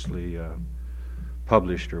posthumously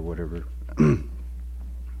published or whatever.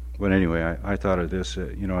 But anyway, I thought of this.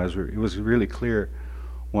 It was really clear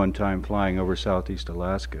one time flying over southeast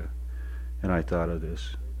Alaska, and I thought of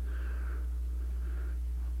this.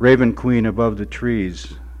 Raven Queen above the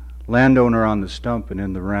trees, landowner on the stump and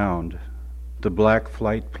in the round, the black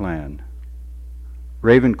flight plan.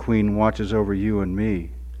 Raven Queen watches over you and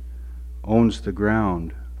me, owns the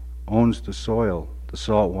ground, owns the soil, the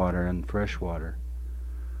salt water and fresh water,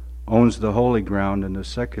 owns the holy ground and the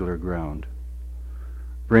secular ground,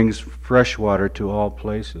 brings fresh water to all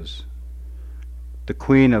places. The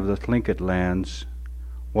queen of the Tlingit lands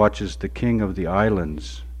watches the king of the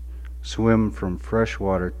islands swim from fresh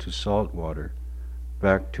water to salt water,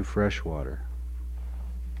 back to fresh water.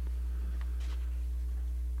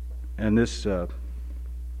 And this, I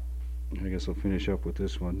guess I'll finish up with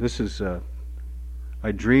this one. This is,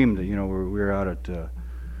 I dreamed that, we were out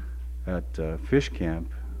at fish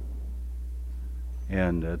camp,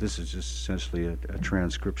 and this is just essentially a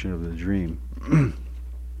transcription of the dream.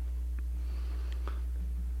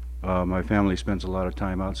 My family spends a lot of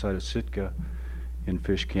time outside of Sitka in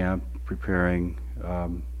fish camp, preparing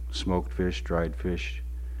smoked fish, dried fish,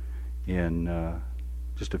 in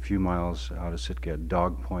just a few miles out of Sitka at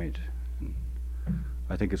Dog Point. And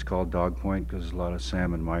I think it's called Dog Point because a lot of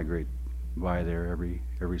salmon migrate by there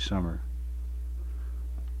every summer.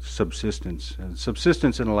 Subsistence. And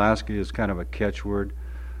subsistence in Alaska is kind of a catchword,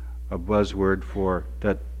 a buzzword for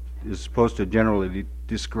that is supposed to generally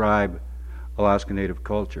describe Alaska Native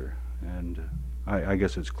culture, and I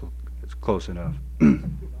guess it's close enough.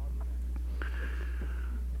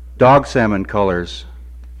 Dog salmon colors,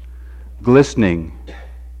 glistening,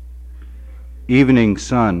 evening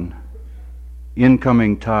sun,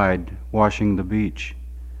 incoming tide washing the beach.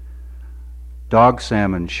 Dog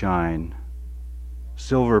salmon shine,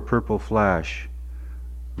 silver purple flash,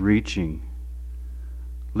 reaching,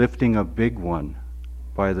 lifting a big one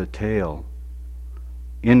by the tail.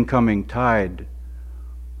 Incoming tide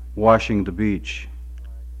washing the beach.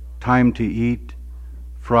 Time to eat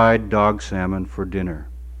fried dog salmon for dinner.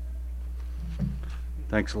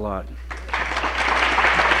 Thanks a lot.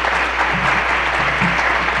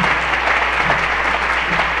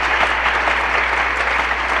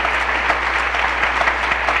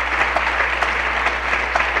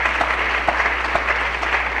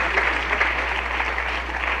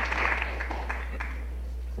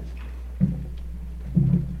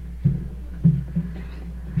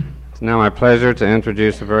 It's now my pleasure to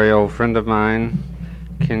introduce a very old friend of mine,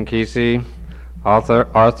 Ken Kesey,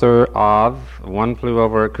 author of One Flew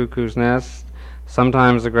Over a Cuckoo's Nest,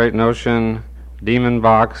 Sometimes a Great Notion, Demon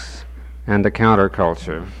Box, and a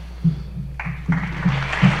Counterculture.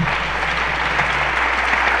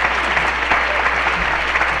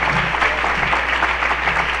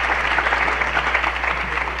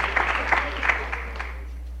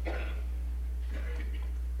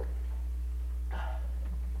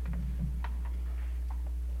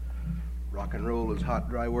 Rock and roll is hot,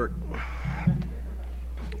 dry work.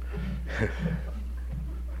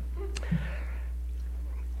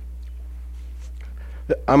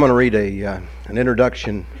 I'm going to read an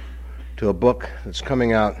introduction to a book that's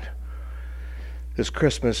coming out this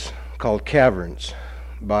Christmas called Caverns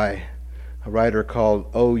by a writer called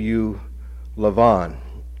O.U. Levon.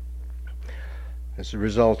 As a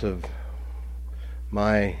result of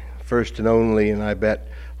my first and only, and I bet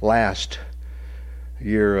last,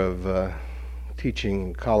 year of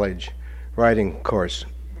teaching college writing course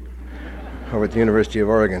over at the University of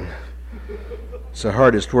Oregon. It's the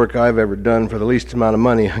hardest work I've ever done for the least amount of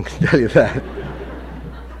money, I can tell you that.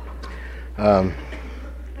 And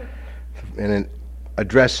it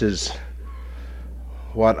addresses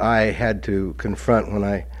what I had to confront when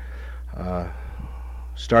I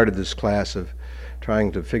started this class of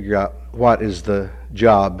trying to figure out what is the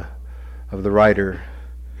job of the writer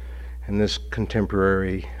in this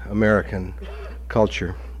contemporary American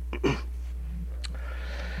culture.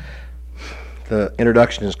 The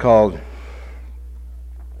introduction is called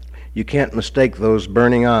 "You Can't Mistake Those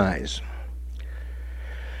Burning Eyes."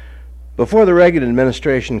 Before the Reagan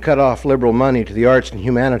administration cut off liberal money to the arts and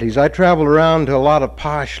humanities, I traveled around to a lot of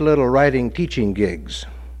posh little writing teaching gigs.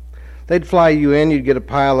 They'd fly you in, you'd get a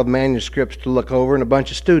pile of manuscripts to look over and a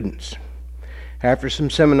bunch of students. After some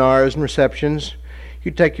seminars and receptions,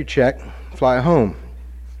 you'd take your check, fly home.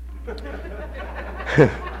 The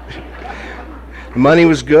money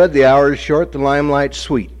was good, the hours short, the limelight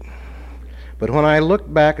sweet. But when I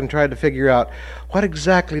looked back and tried to figure out what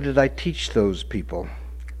exactly did I teach those people,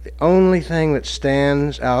 the only thing that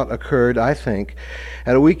stands out occurred, I think,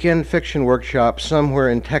 at a weekend fiction workshop somewhere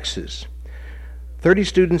in Texas. 30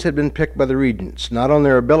 students had been picked by the regents, not on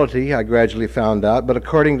their ability, I gradually found out, but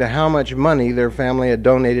according to how much money their family had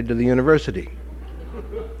donated to the university.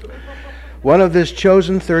 One of this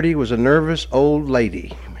chosen 30 was a nervous old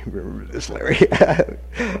lady. Remember this, Larry?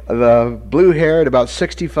 The blue-haired, about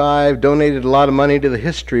 65, donated a lot of money to the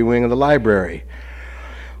history wing of the library.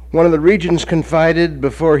 One of the regents confided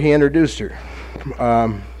before he introduced her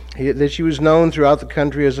that she was known throughout the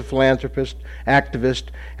country as a philanthropist, activist,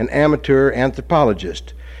 and amateur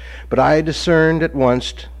anthropologist. But I discerned at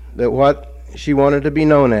once that what she wanted to be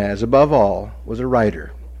known as, above all, was a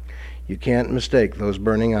writer. You can't mistake those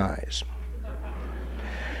burning eyes.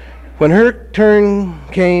 When her turn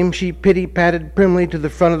came, she pity-patted primly to the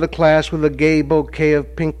front of the class with a gay bouquet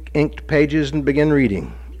of pink-inked pages and began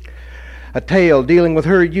reading. A tale dealing with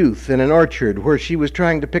her youth in an orchard where she was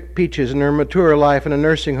trying to pick peaches, and her mature life in a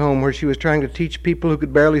nursing home where she was trying to teach people who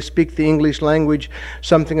could barely speak the English language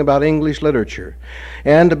something about English literature,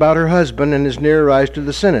 and about her husband and his near rise to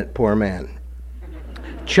the Senate, poor man.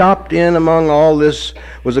 Chopped in among all this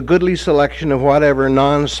was a goodly selection of whatever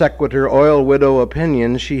non sequitur oil widow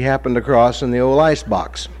opinions she happened across in the old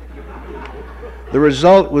icebox. The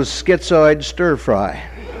result was schizoid stir-fry.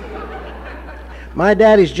 My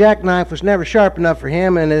daddy's jackknife was never sharp enough for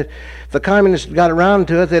him, and if the communists got around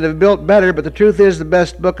to it, they'd have built better, but the truth is the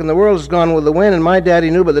best book in the world has gone with the wind, and my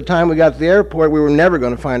daddy knew by the time we got to the airport we were never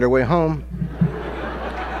going to find our way home.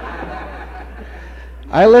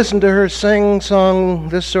 I listened to her sing-song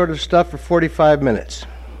this sort of stuff for 45 minutes.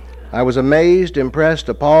 I was amazed, impressed,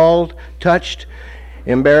 appalled, touched,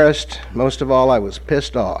 embarrassed. Most of all, I was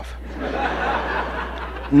pissed off.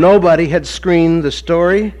 Nobody had screened the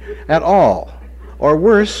story at all. Or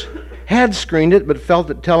worse, had screened it but felt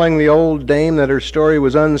that telling the old dame that her story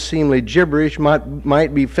was unseemly gibberish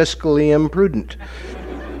might be fiscally imprudent.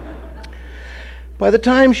 By the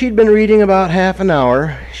time she'd been reading about half an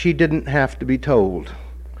hour, she didn't have to be told.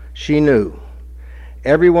 She knew.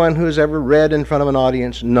 Everyone who has ever read in front of an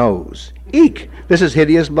audience knows. Eek! This is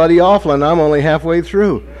hideous, bloody awful, and I'm only halfway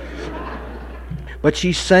through. But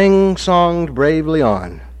she sang-songed bravely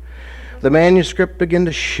on. The manuscript began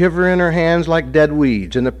to shiver in her hands like dead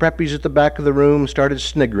weeds, and the preppies at the back of the room started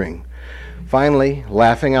sniggering, finally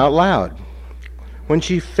laughing out loud. When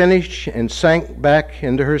she finished and sank back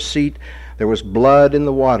into her seat, there was blood in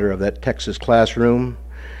the water of that Texas classroom.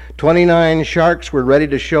 29 sharks were ready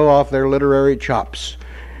to show off their literary chops,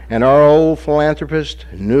 and our old philanthropist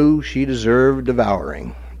knew she deserved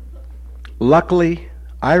devouring. Luckily,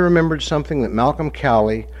 I remembered something that Malcolm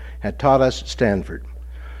Cowley had taught us at Stanford.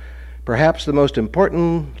 Perhaps the most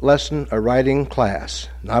important lesson a writing class,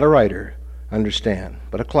 not a writer, understand,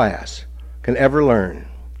 but a class, can ever learn.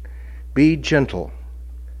 Be gentle,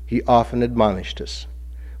 he often admonished us,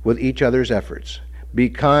 with each other's efforts. Be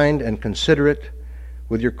kind and considerate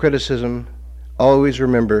with your criticism. Always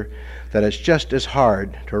remember that it's just as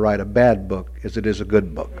hard to write a bad book as it is a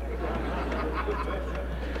good book.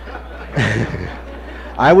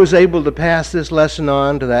 I was able to pass this lesson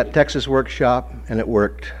on to that Texas workshop, and it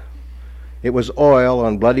worked. It was oil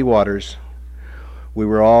on bloody waters. We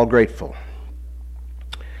were all grateful.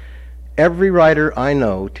 Every writer I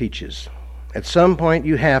know teaches. At some point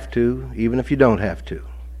you have to, even if you don't have to.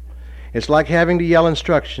 It's like having to yell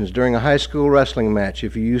instructions during a high school wrestling match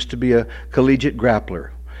if you used to be a collegiate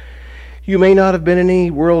grappler. You may not have been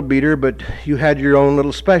any world beater, but you had your own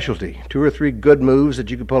little specialty. 2 or 3 good moves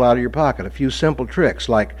that you could pull out of your pocket. A few simple tricks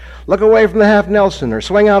like look away from the half Nelson or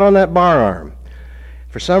swing out on that bar arm.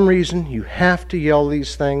 For some reason, you have to yell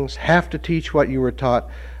these things, have to teach what you were taught,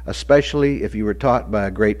 especially if you were taught by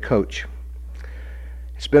a great coach.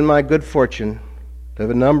 It's been my good fortune to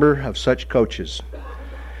have a number of such coaches.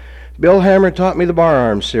 Bill Hammer taught me the bar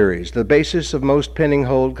arm series, the basis of most pinning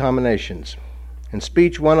hold combinations. In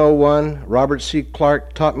Speech 101, Robert C.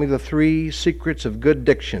 Clark taught me the 3 secrets of good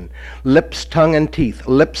diction: lips, tongue, and teeth.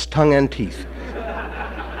 Lips, tongue, and teeth.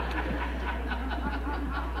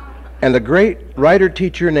 And a great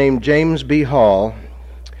writer-teacher named James B. Hall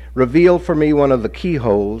revealed for me one of the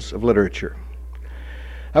keyholes of literature.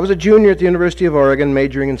 I was a junior at the University of Oregon,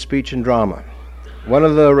 majoring in speech and drama. One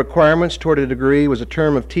of the requirements toward a degree was a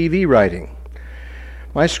term of TV writing.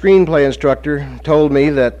 My screenplay instructor told me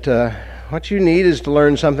that what you need is to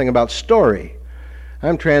learn something about story.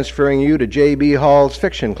 I'm transferring you to J.B. Hall's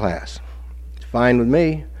fiction class. It's fine with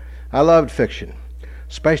me. I loved fiction,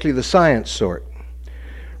 especially the science sort.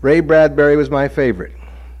 Ray Bradbury was my favorite.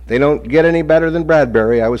 They don't get any better than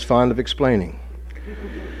Bradbury, I was fond of explaining.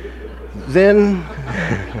 Then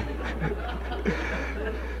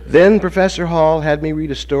Professor Hall had me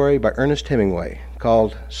read a story by Ernest Hemingway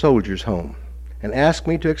called Soldier's Home and asked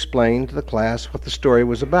me to explain to the class what the story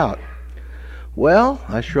was about. Well,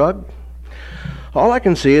 I shrugged. All I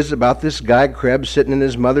can see is about this guy Krebs sitting in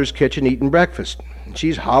his mother's kitchen eating breakfast.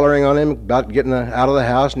 She's hollering on him about getting out of the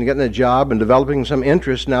house and getting a job and developing some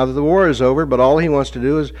interest now that the war is over, but all he wants to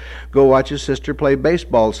do is go watch his sister play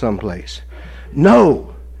baseball someplace.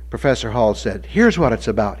 No, Professor Hall said. Here's what it's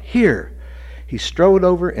about. Here. He strode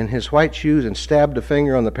over in his white shoes and stabbed a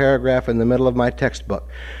finger on the paragraph in the middle of my textbook.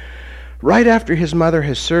 Right after his mother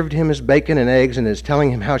has served him his bacon and eggs and is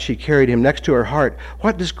telling him how she carried him next to her heart,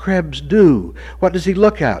 what does Krebs do? What does he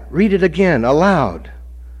look at? Read it again, aloud.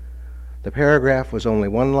 The paragraph was only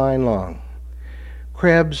 1 line long.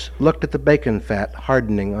 Krebs looked at the bacon fat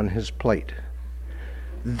hardening on his plate.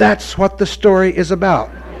 That's what the story is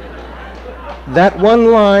about. That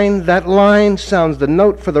that line sounds the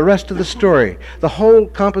note for the rest of the story. The whole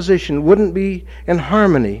composition wouldn't be in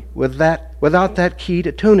harmony with that without that key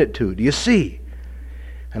to tune it to. Do you see?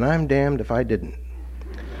 And I'm damned if I didn't.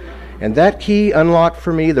 And that key unlocked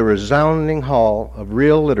for me the resounding hall of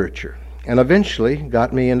real literature and eventually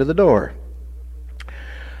got me into the door.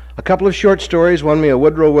 A couple of short stories won me a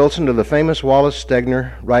Woodrow Wilson to the famous Wallace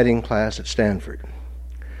Stegner writing class at Stanford.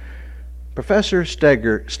 Professor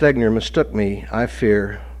Stegner mistook me, I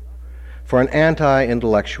fear, for an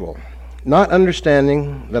anti-intellectual, not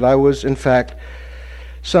understanding that I was, in fact,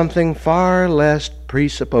 something far less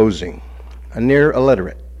presupposing, a near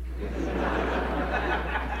illiterate,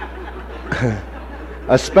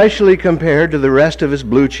 especially compared to the rest of his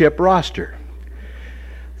blue-chip roster.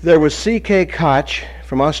 There was C.K. Koch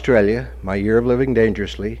from Australia, My Year of Living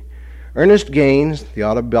Dangerously, Ernest Gaines, The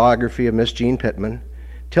Autobiography of Miss Jean Pittman,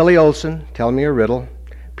 Tilly Olson, Tell Me a Riddle,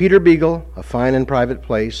 Peter Beagle, A Fine and Private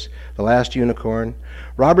Place, The Last Unicorn,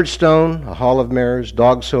 Robert Stone, A Hall of Mirrors,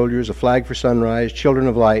 Dog Soldiers, A Flag for Sunrise, Children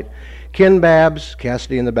of Light, Ken Babbs,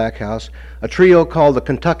 Cassidy in the Back House, a trio called the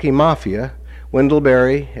Kentucky Mafia, Wendell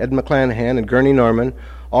Berry, Ed McClanahan, and Gurney Norman,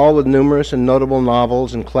 all with numerous and notable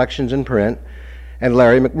novels and collections in print, and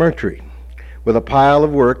Larry McMurtry, with a pile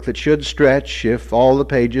of work that should stretch, if all the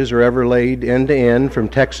pages are ever laid end to end, from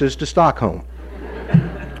Texas to Stockholm.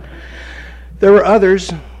 There were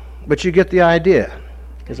others, but you get the idea.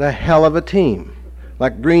 It's a hell of a team,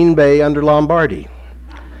 like Green Bay under Lombardi.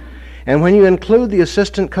 And when you include the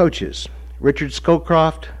assistant coaches, Richard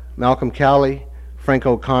Scowcroft, Malcolm Cowley, Frank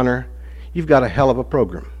O'Connor, you've got a hell of a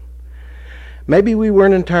program. Maybe we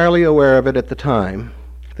weren't entirely aware of it at the time.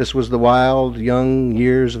 This was the wild, young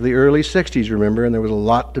years of the early 60s, remember, and there was a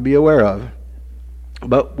lot to be aware of.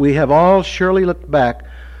 But we have all surely looked back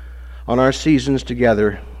on our seasons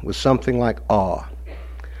together with something like awe.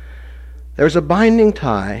 There's a binding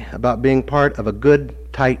tie about being part of a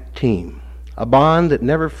good, tight team, a bond that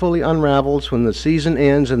never fully unravels when the season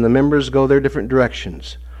ends and the members go their different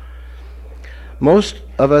directions. Most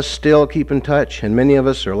of us still keep in touch, and many of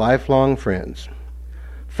us are lifelong friends.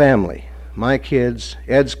 Family, my kids,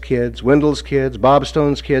 Ed's kids, Wendell's kids, Bob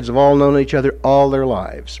Stone's kids have all known each other all their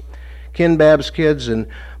lives. Ken Babb's kids and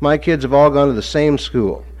my kids have all gone to the same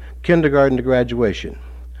school, kindergarten to graduation.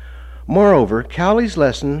 Moreover, Cowley's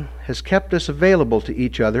lesson has kept us available to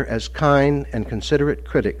each other as kind and considerate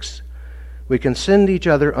critics. We can send each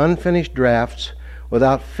other unfinished drafts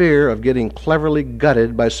without fear of getting cleverly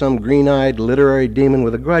gutted by some green-eyed literary demon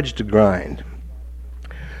with a grudge to grind.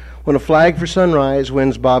 When A Flag for Sunrise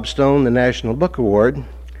wins Bob Stone the National Book Award,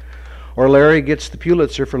 or Larry gets the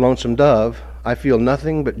Pulitzer for Lonesome Dove, I feel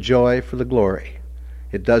nothing but joy for the glory.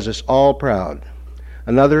 It does us all proud.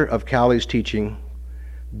 Another of Cowley's teaching,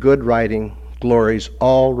 good writing glories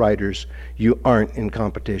all writers. You aren't in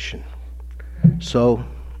competition. So,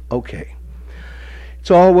 okay.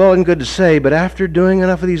 It's all well and good to say, but after doing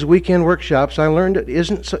enough of these weekend workshops, I learned it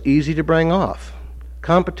isn't so easy to bring off.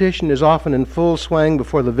 Competition is often in full swing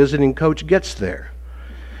before the visiting coach gets there.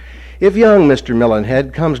 If young Mr.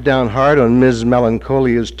 Melonhead comes down hard on Ms.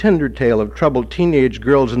 Melancholia's tender tale of troubled teenage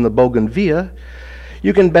girls in the Bougainvillea,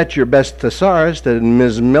 you can bet your best thesaurus that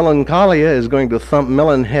Ms. Melancholia is going to thump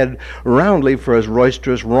Melonhead roundly for his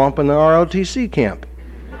roisterous romp in the ROTC camp.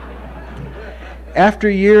 After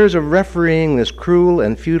years of refereeing this cruel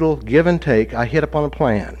and futile give and take, I hit upon a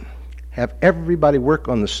plan. Have everybody work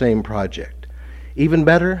on the same project. Even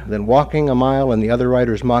better than walking a mile in the other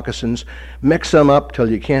writer's moccasins, mix them up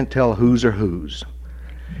till you can't tell whose are whose.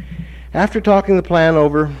 After talking the plan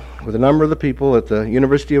over with a number of the people at the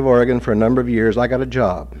University of Oregon for a number of years, I got a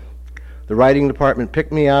job. The writing department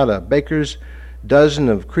picked me out a baker's dozen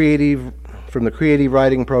of from the creative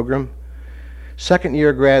writing program,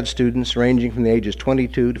 second-year grad students ranging from the ages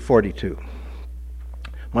 22 to 42.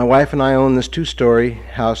 My wife and I own this 2-story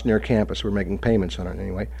house near campus. We're making payments on it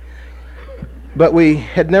anyway. But we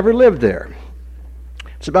had never lived there.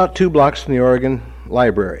 It's about 2 blocks from the Oregon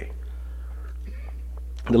Library.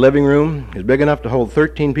 The living room is big enough to hold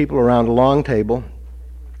 13 people around a long table,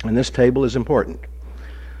 and this table is important.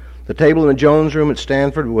 The table in the Jones room at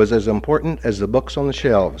Stanford was as important as the books on the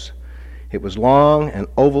shelves. It was long and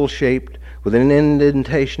oval-shaped, with an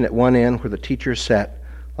indentation at one end where the teacher sat,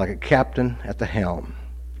 like a captain at the helm.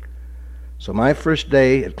 So my first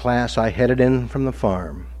day at class, I headed in from the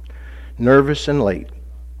farm, nervous and late.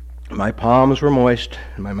 My palms were moist,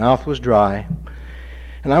 and my mouth was dry,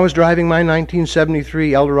 and I was driving my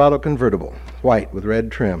 1973 Eldorado convertible, white with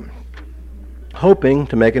red trim, hoping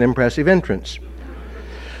to make an impressive entrance.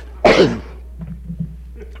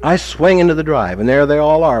 I swing into the drive, and there they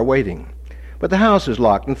all are, waiting. But the house is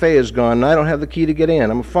locked, and Faye is gone, and I don't have the key to get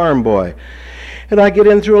in. I'm a farm boy. And I get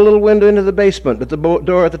in through a little window into the basement, but the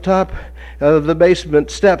door at the top of the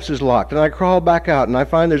basement steps is locked, and I crawl back out, and I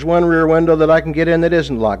find there's one rear window that I can get in that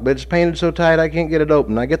isn't locked, but it's painted so tight I can't get it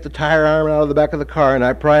open. I get the tire iron out of the back of the car, and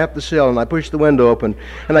I pry up the sill, and I push the window open,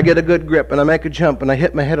 and I get a good grip, and I make a jump, and I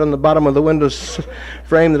hit my head on the bottom of the window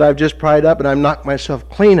frame that I've just pried up, and I knock myself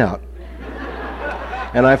clean out.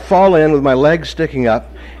 And I fall in with my legs sticking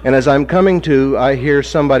up, and as I'm coming to, I hear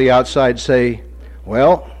somebody outside say,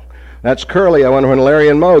 "Well, that's Curly. I wonder when Larry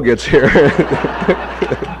and Moe gets here."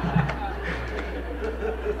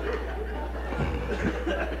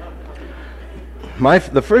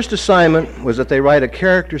 The first assignment was that they write a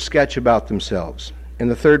character sketch about themselves in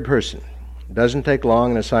the third person. It doesn't take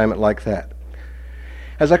long, an assignment like that.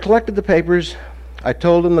 As I collected the papers, I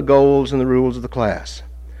told them the goals and the rules of the class.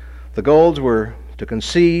 The goals were to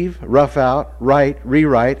conceive, rough out, write,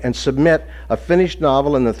 rewrite, and submit a finished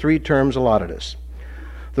novel in the 3 terms allotted us.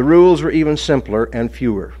 The rules were even simpler and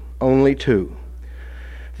fewer, only 2.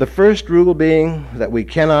 The first rule being that we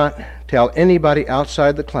cannot tell anybody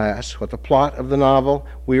outside the class what the plot of the novel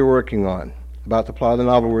we were working on, about the plot of the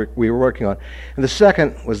novel we were working on. And the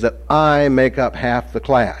second was that I make up half the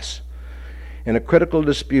class. In a critical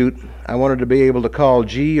dispute, I wanted to be able to call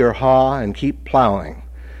gee or haw and keep plowing.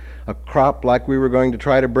 A crop like we were going to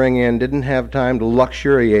try to bring in didn't have time to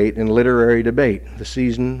luxuriate in literary debate. The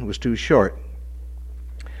season was too short.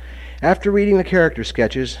 After reading the character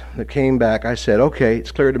sketches that came back, I said, okay,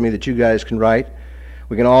 it's clear to me that you guys can write.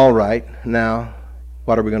 We can all write. Now,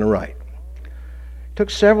 what are we going to write? It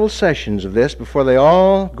took several sessions of this before they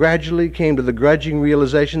all gradually came to the grudging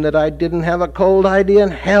realization that I didn't have a cold idea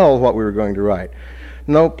in hell what we were going to write.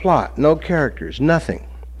 No plot, no characters, nothing.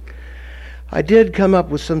 I did come up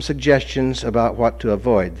with some suggestions about what to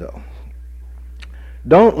avoid, though.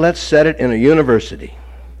 Don't let's set it in a university.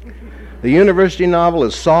 The university novel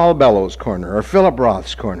is Saul Bellows' corner or Philip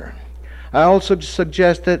Roth's corner. I also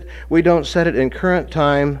suggest that we don't set it in current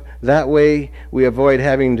time. That way we avoid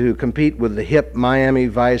having to compete with the hip Miami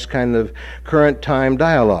Vice kind of current time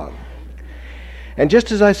dialogue. And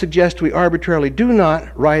just as I suggest we arbitrarily do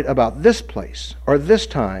not write about this place or this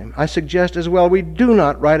time, I suggest as well we do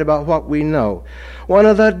not write about what we know. One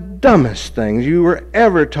of the dumbest things you were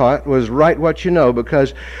ever taught was write what you know,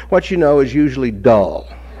 because what you know is usually dull.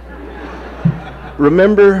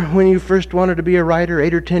 Remember when you first wanted to be a writer,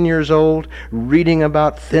 8 or 10 years old, reading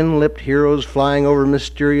about thin-lipped heroes flying over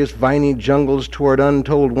mysterious viney jungles toward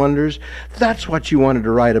untold wonders? That's what you wanted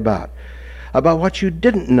to write about what you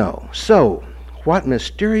didn't know. So, what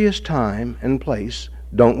mysterious time and place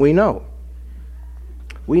don't we know?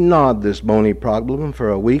 We gnawed this bony problem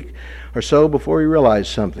for a week or so before we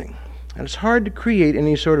realized something. And it's hard to create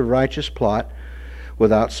any sort of righteous plot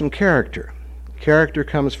without some character. Character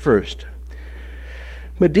comes first.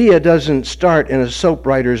 Medea doesn't start in a soap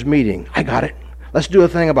writer's meeting. I got it. Let's do a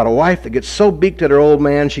thing about a wife that gets so beaked at her old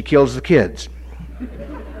man she kills the kids.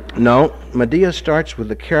 No, Medea starts with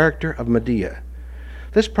the character of Medea.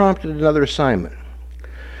 This prompted another assignment.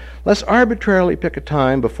 Let's arbitrarily pick a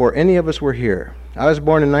time before any of us were here. I was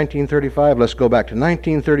born in 1935. Let's go back to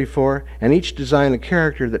 1934 and each design a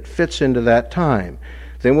character that fits into that time.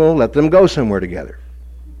 Then we'll let them go somewhere together.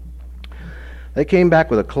 They came back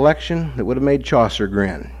with a collection that would have made Chaucer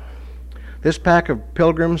grin. This pack of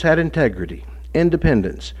pilgrims had integrity,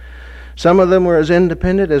 independence. Some of them were as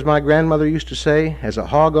independent, as my grandmother used to say, as a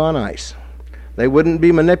hog on ice. They wouldn't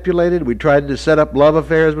be manipulated. We tried to set up love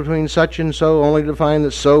affairs between such and so, only to find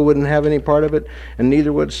that so wouldn't have any part of it, and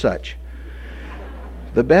neither would such.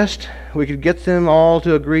 The best we could get them all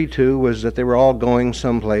to agree to was that they were all going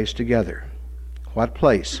someplace together. What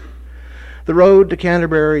place? The road to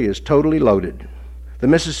Canterbury is totally loaded. The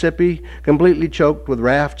Mississippi completely choked with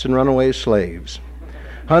rafts and runaway slaves.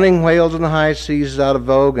 Hunting whales in the high seas is out of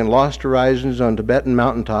vogue, and lost horizons on Tibetan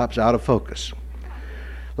mountaintops out of focus.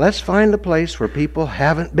 Let's find a place where people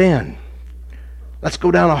haven't been. Let's go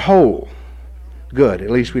down a hole. Good, at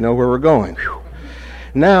least we know where we're going. Whew.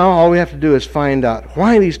 Now all we have to do is find out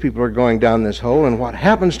why these people are going down this hole and what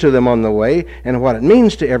happens to them on the way and what it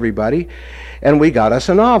means to everybody, and we got us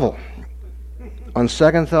a novel. On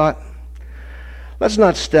second thought, let's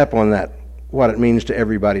not step on that what it means to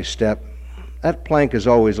everybody step. That plank is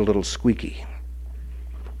always a little squeaky.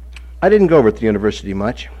 I didn't go over at the university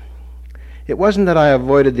much. It wasn't that I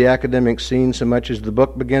avoided the academic scene so much as the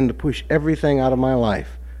book began to push everything out of my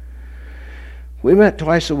life. We met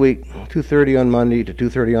twice a week, 2:30 on Monday to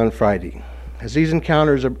 2:30 on Friday. As these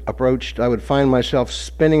encounters approached, I would find myself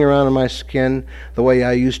spinning around in my skin the way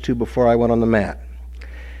I used to before I went on the mat.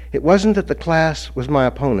 It wasn't that the class was my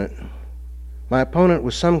opponent. My opponent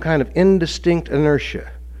was some kind of indistinct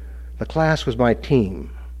inertia. The class was my team.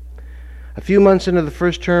 A few months into the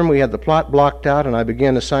first term, we had the plot blocked out, and I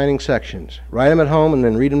began assigning sections. Write them at home and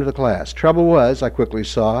then read them to the class. Trouble was, I quickly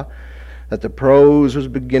saw, that the prose was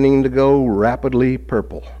beginning to go rapidly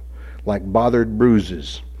purple, like bothered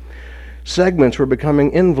bruises. Segments were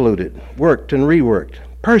becoming involuted, worked and reworked,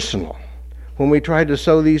 personal. When we tried to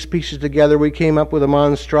sew these pieces together, we came up with a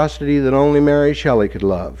monstrosity that only Mary Shelley could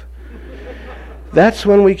love. That's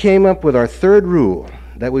when we came up with our third rule,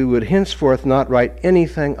 that we would henceforth not write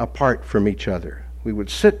anything apart from each other. We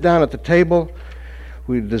would sit down at the table,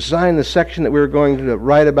 we'd design the section that we were going to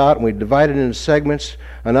write about, and we'd divide it into segments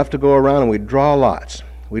enough to go around, and we'd draw lots.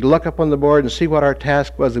 We'd look up on the board and see what our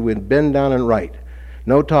task was, and we'd bend down and write.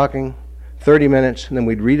 No talking, 30 minutes, and then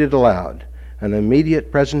we'd read it aloud. An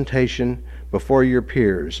immediate presentation before your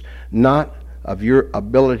peers, not of your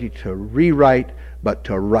ability to rewrite, but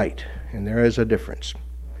to write. And there is a difference.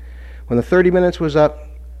 When the 30 minutes was up,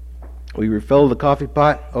 we refilled the coffee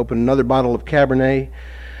pot, opened another bottle of Cabernet,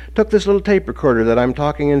 took this little tape recorder that I'm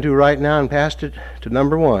talking into right now and passed it to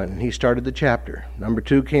number 1. He started the chapter. Number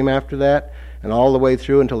 2 came after that, and all the way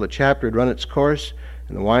through until the chapter had run its course,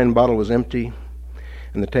 and the wine bottle was empty,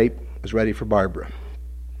 and the tape was ready for Barbara.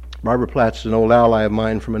 Barbara Platt's is an old ally of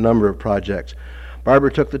mine from a number of projects.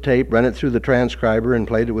 Barbara took the tape, ran it through the transcriber, and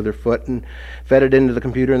played it with her foot, and fed it into the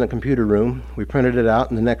computer in the computer room. We printed it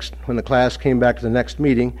out, and when the class came back to the next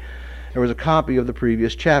meeting, there was a copy of the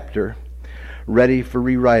previous chapter ready for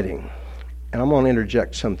rewriting. And I'm going to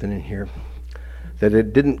interject something in here that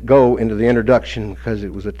it didn't go into the introduction because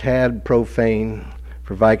it was a tad profane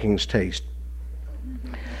for Vikings' taste.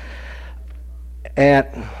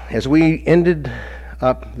 As we ended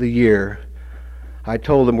up the year, I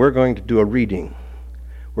told them we're going to do a reading.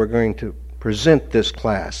 We're going to present this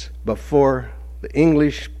class before the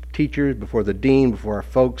English teachers, before the dean, before our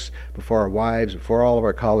folks, before our wives, before all of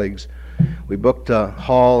our colleagues. We booked a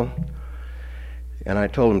hall, and I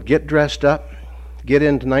told them, get dressed up, get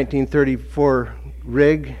into 1934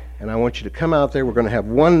 rig, and I want you to come out there. We're going to have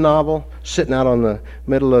one novel sitting out on the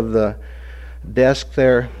middle of the desk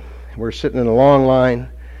there. We're sitting in a long line.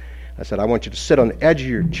 I said, I want you to sit on the edge of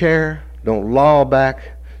your chair. Don't loll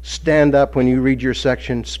back. Stand up when you read your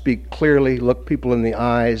section. Speak clearly. Look people in the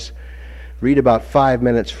eyes. Read about 5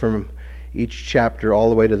 minutes from each chapter all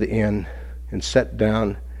the way to the end, and sit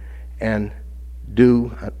down and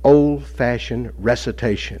do an old-fashioned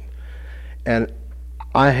recitation. And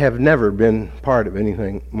I have never been part of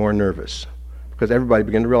anything more nervous, because everybody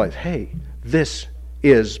began to realize, hey, this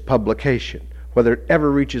is publication. Whether it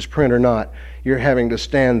ever reaches print or not, you're having to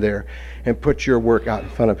stand there and put your work out in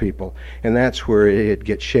front of people. And that's where it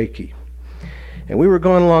gets shaky. And we were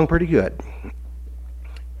going along pretty good.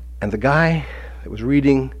 And the guy that was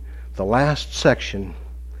reading the last section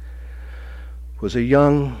was a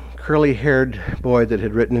young, curly-haired boy that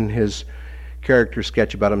had written in his character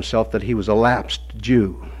sketch about himself that he was a lapsed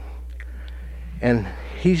Jew. And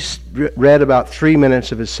he read about 3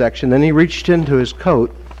 minutes of his section, then he reached into his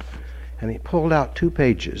coat and he pulled out 2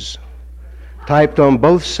 pages, typed on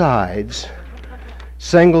both sides,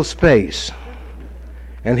 single space,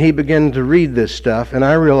 and he began to read this stuff, and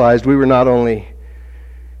I realized we were not only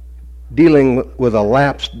dealing with a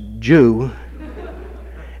lapsed Jew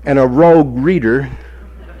and a rogue reader,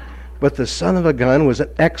 but the son of a gun was an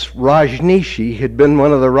ex-Rajneeshi, had been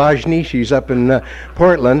one of the Rajneeshis up in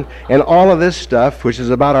Portland, and all of this stuff, which is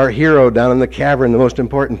about our hero down in the cavern, the most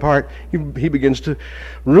important part, he begins to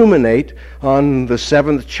ruminate on the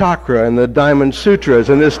 7th chakra and the Diamond Sutras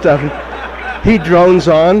and this stuff. He drones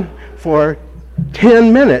on for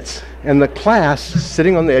 10 minutes, and the class,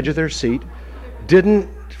 sitting on the edge of their seat, didn't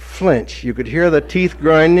flinch. You could hear the teeth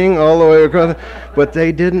grinding all the way across, but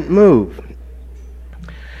they didn't move.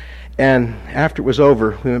 And after it was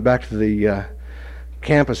over, we went back to the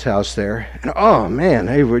campus house there, and oh man,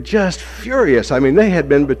 they were just furious. I mean, they had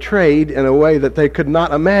been betrayed in a way that they could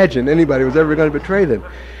not imagine anybody was ever going to betray them.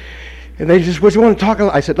 And they just, what do you want to talk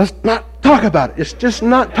about? I said, let's not talk about it. It's just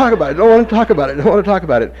not talk about it. I don't want to talk about it. I don't want to talk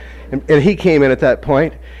about it. And he came in at that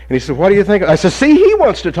point, and he said, what do you think? I said, see, he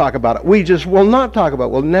wants to talk about it. We just will not talk about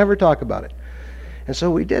it. We'll never talk about it. And so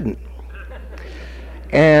we didn't.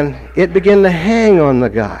 And it began to hang on the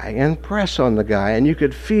guy and press on the guy, and you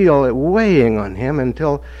could feel it weighing on him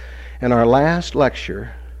until in our last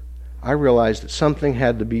lecture, I realized that something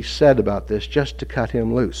had to be said about this just to cut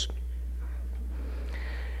him loose.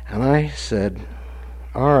 And I said,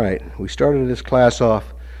 all right, we started this class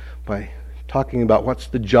off by talking about what's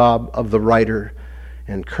the job of the writer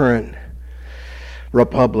in current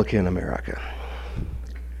Republican America.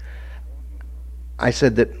 I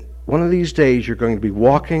said that one of these days you're going to be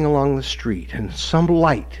walking along the street and some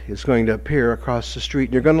light is going to appear across the street.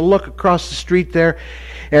 And you're going to look across the street there,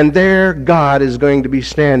 and there God is going to be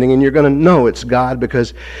standing, and you're going to know it's God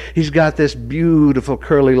because he's got this beautiful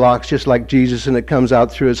curly locks just like Jesus, and it comes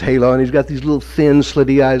out through his halo, and he's got these little thin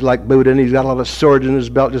slitty eyes like Buddha, and he's got a lot of swords in his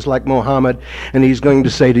belt just like Muhammad, and he's going to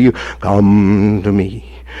say to you, come to me.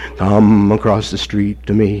 Come across the street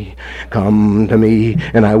to me, come to me,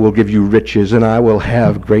 and I will give you riches, and I will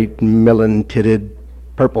have great melon-titted,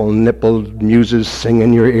 purple-nippled muses sing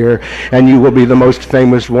in your ear, and you will be the most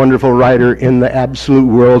famous, wonderful writer in the absolute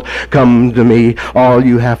world. Come to me. All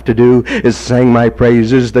you have to do is sing my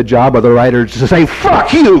praises. The job of the writer is to say,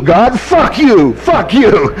 fuck you, God, fuck you, fuck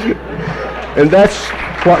you. And that's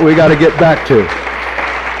what we got to get back to.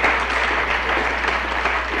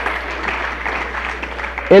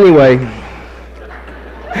 Anyway,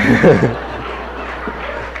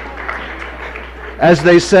 as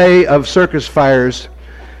they say of circus fires,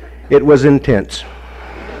 it was intense.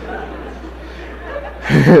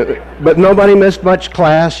 But nobody missed much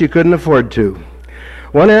class. You couldn't afford to.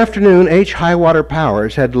 One afternoon, H. Highwater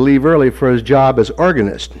Powers had to leave early for his job as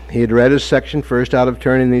organist. He had read his section first out of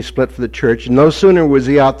turn, and he split for the church. No sooner was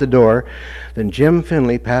he out the door than Jim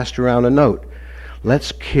Finley passed around a note.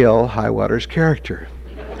 Let's kill Highwater's character.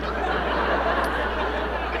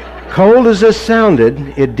 Cold as this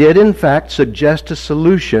sounded, it did in fact suggest a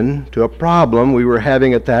solution to a problem we were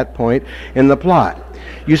having at that point in the plot.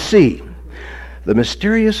 You see, the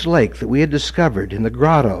mysterious lake that we had discovered in the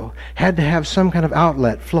grotto had to have some kind of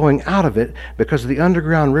outlet flowing out of it because of the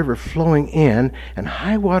underground river flowing in, and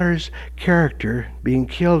Highwater's character being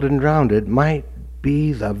killed and drowned might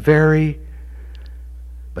be the very...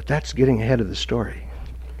 But that's getting ahead of the story.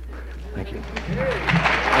 Thank you.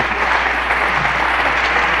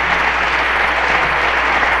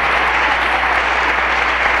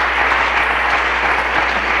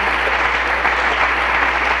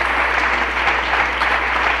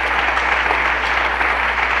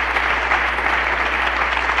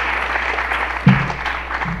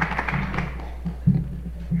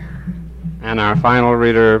 And our final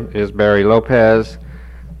reader is Barry Lopez.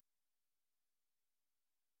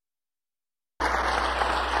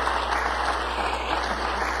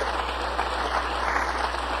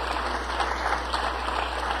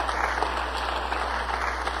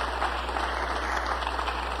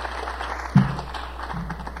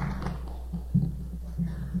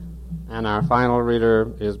 And our final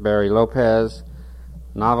reader is Barry Lopez,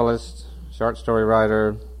 novelist, short story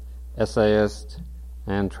writer, essayist,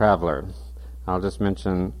 and traveler. I'll just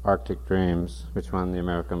mention Arctic Dreams, which won the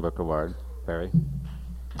American Book Award. Barry.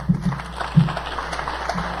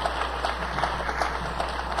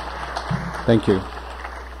 Thank you.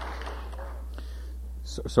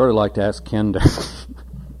 Sort of like to ask Ken to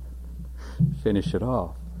finish it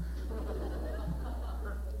off.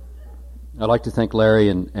 I'd like to thank Larry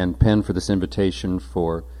and Penn for this invitation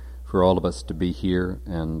for all of us to be here,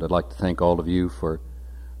 and I'd like to thank all of you for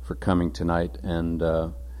coming tonight and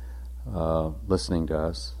listening to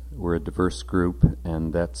us. We're a diverse group,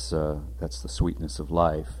 and that's the sweetness of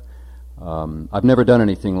life. I've never done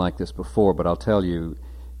anything like this before, but I'll tell you,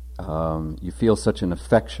 you feel such an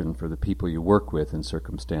affection for the people you work with in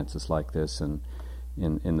circumstances like this, and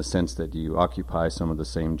in the sense that you occupy some of the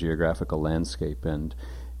same geographical landscape,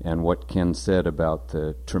 and what Ken said about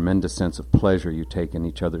the tremendous sense of pleasure you take in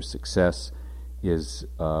each other's success is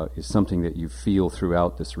something that you feel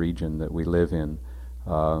throughout this region that we live in.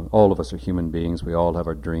 All of us are human beings. We all have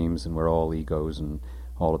our dreams, and we're all egos, and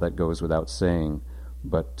all of that goes without saying.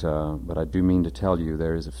 But I do mean to tell you,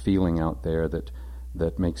 there is a feeling out there that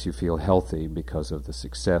makes you feel healthy because of the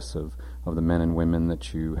success of the men and women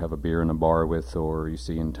that you have a beer in a bar with, or you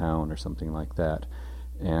see in town, or something like that.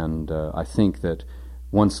 And I think that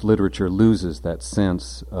once literature loses that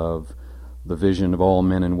sense of the vision of all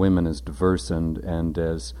men and women as diverse and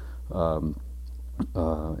as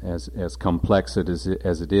complex as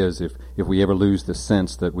it is, if we ever lose the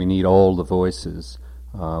sense that we need all the voices,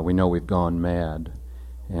 we know we've gone mad.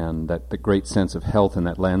 And that the great sense of health in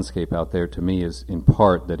that landscape out there, to me, is in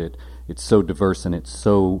part that it's so diverse and it's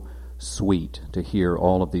so sweet to hear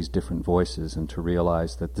all of these different voices and to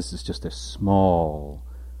realize that this is just a small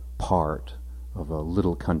part of a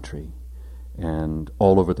little country. And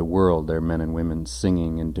all over the world there are men and women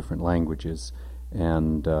singing in different languages.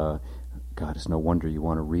 And God, it's no wonder you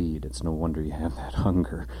want to read. It's no wonder you have that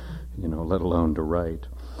hunger, let alone to write.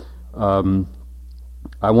 I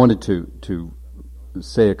wanted to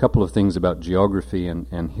say a couple of things about geography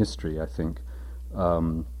and history, I think,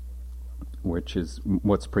 which is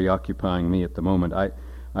what's preoccupying me at the moment. I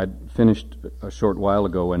finished a short while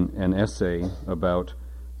ago an essay about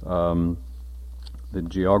the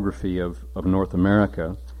geography of North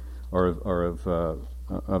America, or of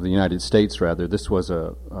the United States, rather. This was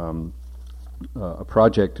a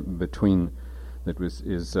project that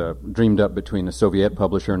is dreamed up between a Soviet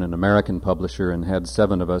publisher and an American publisher, and had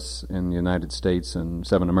 7 of us in the United States and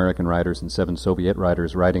 7 American writers and 7 Soviet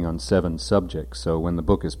writers writing on 7 subjects. So when the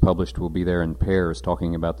book is published, we'll be there in pairs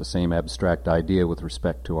talking about the same abstract idea with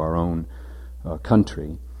respect to our own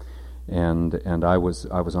country. And I was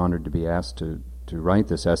honored to be asked to write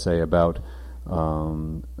this essay about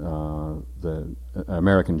the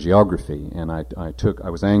American geography, and I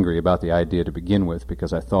was angry about the idea to begin with,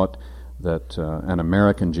 because I thought that one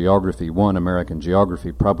American geography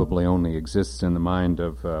probably only exists in the mind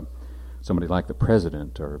of somebody like the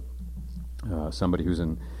president, or somebody who's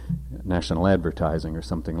in national advertising or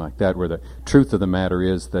something like that, where the truth of the matter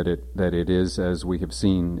is that it is, as we have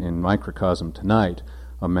seen in Microcosm tonight,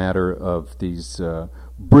 a matter of these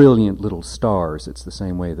brilliant little stars. It's the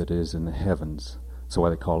same way that it is in the heavens. That's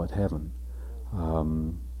why they call it heaven.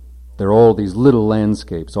 There are all these little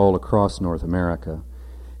landscapes all across North America.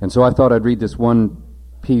 And so I thought I'd read this one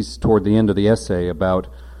piece toward the end of the essay about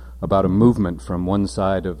a movement from one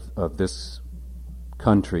side of this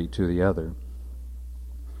country to the other.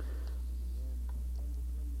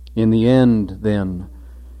 In the end, then,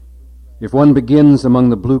 if one begins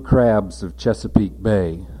among the blue crabs of Chesapeake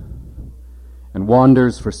Bay and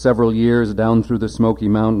wanders for several years down through the Smoky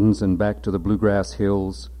Mountains and back to the Bluegrass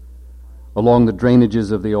Hills, along the drainages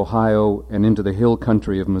of the Ohio and into the hill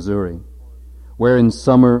country of Missouri, where in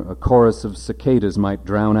summer a chorus of cicadas might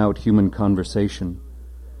drown out human conversation,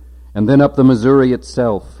 and then up the Missouri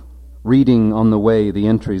itself, reading on the way the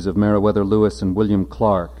entries of Meriwether Lewis and William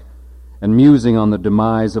Clark, and musing on the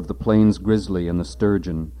demise of the Plains grizzly and the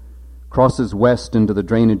sturgeon, crosses west into the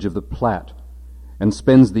drainage of the Platte, and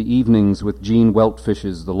spends the evenings with Jean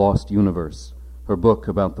Weltfish's The Lost Universe, her book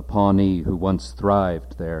about the Pawnee who once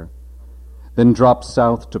thrived there, then drops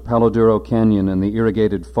south to Palo Duro Canyon and the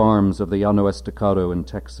irrigated farms of the Llano Estacado in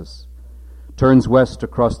Texas, turns west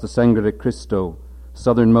across the Sangre de Cristo,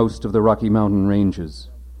 southernmost of the Rocky Mountain Ranges,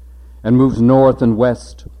 and moves north and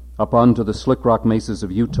west up onto the slick rock mesas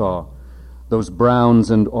of Utah, those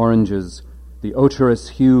browns and oranges, the ochreous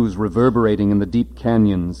hues reverberating in the deep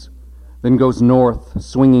canyons, then goes north,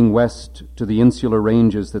 swinging west to the insular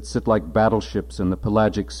ranges that sit like battleships in the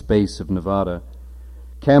pelagic space of Nevada,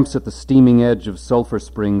 camps at the steaming edge of sulfur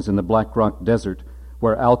springs in the Black Rock Desert,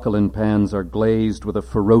 where alkaline pans are glazed with a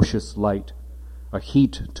ferocious light, a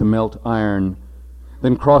heat to melt iron,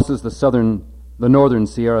 then crosses the northern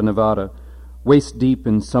Sierra Nevada, waist-deep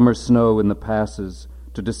in summer snow in the passes,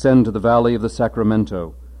 to descend to the valley of the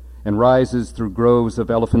Sacramento, and rises through groves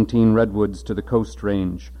of elephantine redwoods to the Coast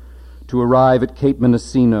Range, to arrive at Cape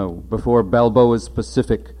Mendocino before Balboa's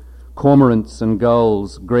Pacific, cormorants and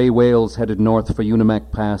gulls, gray whales headed north for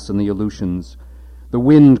Unimak Pass and the Aleutians, the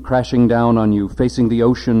wind crashing down on you, facing the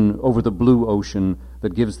ocean over the blue ocean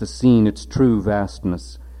that gives the scene its true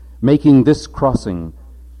vastness, making this crossing,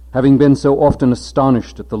 having been so often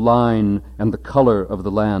astonished at the line and the color of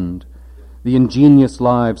the land, the ingenious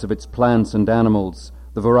lives of its plants and animals,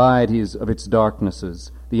 the varieties of its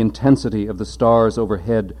darknesses, the intensity of the stars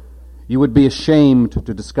overhead, you would be ashamed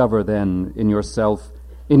to discover then in yourself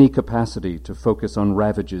any capacity to focus on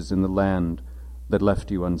ravages in the land that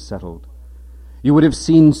left you unsettled. You would have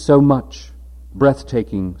seen so much,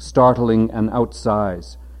 breathtaking, startling, and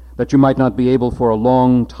outsize, that you might not be able for a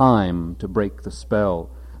long time to break the spell,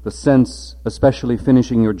 the sense, especially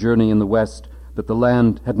finishing your journey in the West, that the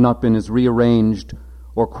land had not been as rearranged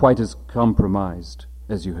or quite as compromised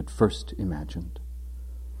as you had first imagined.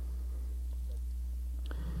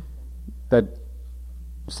 That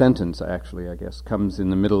sentence, actually, I guess, comes in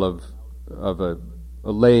the middle of a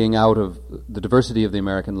laying out of the diversity of the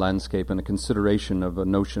American landscape and a consideration of a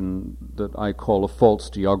notion that I call a false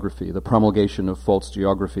geography, the promulgation of false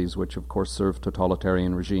geographies, which of course serve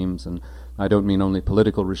totalitarian regimes, and I don't mean only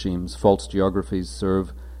political regimes. False geographies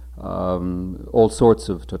serve all sorts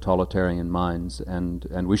of totalitarian minds,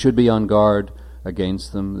 and we should be on guard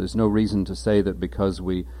against them. There's no reason to say that because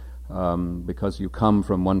you come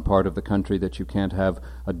from one part of the country that you can't have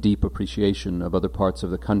a deep appreciation of other parts of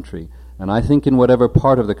the country. And I think in whatever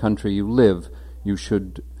part of the country you live, you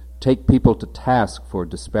should take people to task for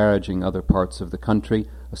disparaging other parts of the country,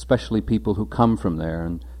 especially people who come from there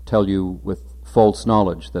and tell you with false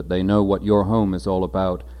knowledge that they know what your home is all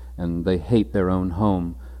about and they hate their own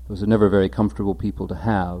home. Those are never very comfortable people to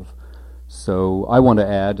have. So I want to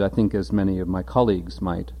add, I think as many of my colleagues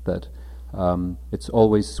might, that it's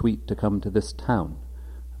always sweet to come to this town.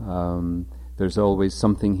 There's always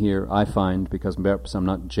something here, I find, because perhaps I'm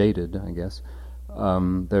not jaded, I guess.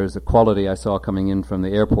 There's a quality I saw coming in from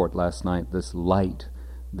the airport last night, this light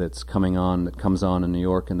that's coming on, that comes on in New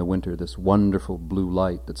York in the winter, this wonderful blue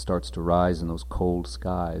light that starts to rise in those cold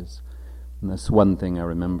skies. And that's one thing I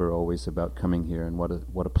remember always about coming here, and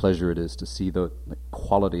what a pleasure it is to see the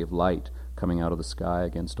quality of light coming out of the sky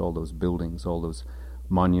against all those buildings, all those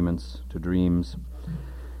monuments to dreams.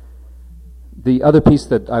 The other piece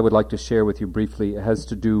that I would like to share with you briefly has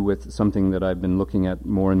to do with something that I've been looking at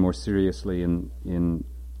more and more seriously in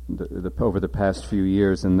over the past few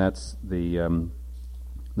years, and that's the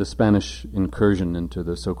Spanish incursion into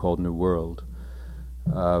the so-called New World.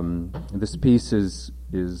 This piece is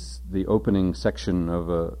the opening section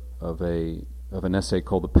of an essay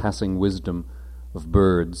called "The Passing Wisdom of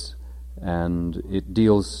Birds," and it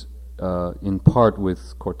deals in part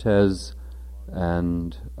with Cortez,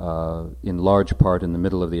 and in large part in the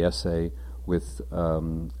middle of the essay with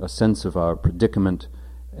a sense of our predicament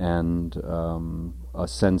and a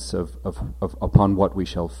sense of upon what we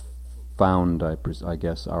shall found, I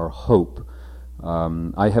guess, our hope.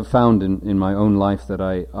 I have found in my own life that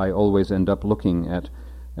I always end up looking at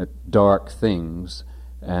dark things,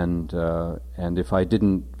 and if I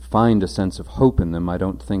didn't find a sense of hope in them, I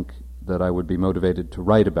don't think that I would be motivated to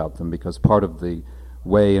write about them, because part of the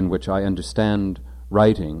way in which I understand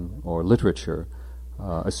writing or literature,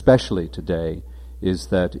 especially today, is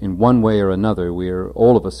that in one way or another we are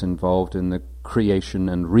all of us involved in the creation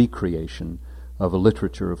and recreation of a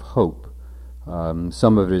literature of hope.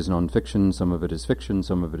 Some of it is nonfiction, some of it is fiction,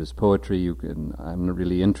 some of it is poetry. I'm not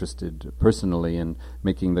really interested personally in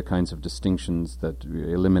making the kinds of distinctions that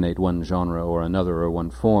eliminate one genre or another or one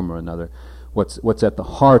form or another. What's at the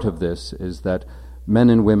heart of this is that men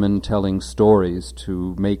and women telling stories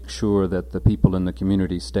to make sure that the people in the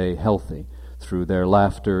community stay healthy through their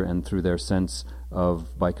laughter and through their sense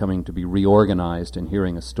of, by coming to be reorganized and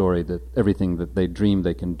hearing a story, that everything that they dream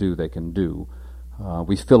they can do, they can do.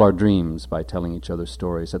 We fill our dreams by telling each other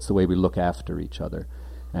stories. That's the way we look after each other.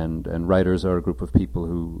 And writers are a group of people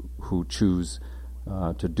who choose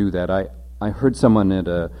to do that. I heard someone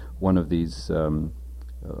at one of these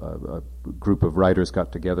a group of writers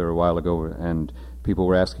got together a while ago, and people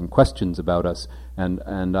were asking questions about us,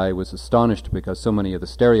 and I was astonished because so many of the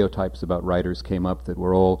stereotypes about writers came up that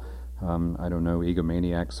were all, I don't know,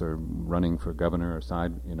 egomaniacs or running for governor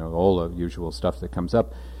or all the usual stuff that comes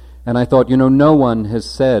up. And I thought, no one has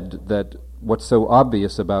said that what's so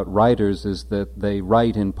obvious about writers is that they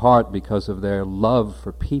write in part because of their love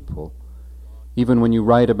for people. Even when you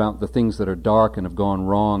write about the things that are dark and have gone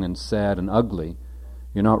wrong and sad and ugly,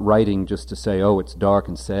 you're not writing just to say, oh, it's dark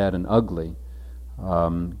and sad and ugly.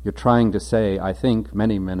 You're trying to say, I think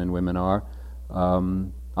many men and women are,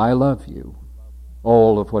 I love you,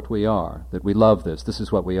 all of what we are, that we love this. This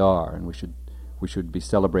is what we are, and we should be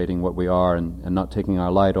celebrating what we are and not taking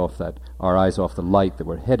our eyes off the light that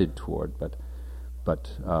we're headed toward. But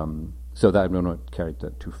so that I don't want to carry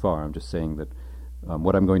that too far. I'm just saying that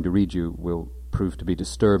what I'm going to read you will prove to be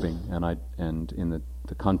disturbing, and in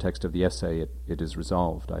the context of the essay, it is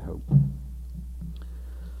resolved, I hope.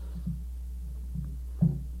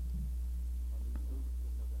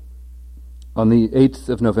 On the 8th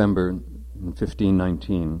of November in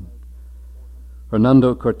 1519,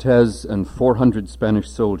 Hernando Cortez and 400 Spanish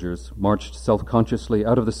soldiers marched self-consciously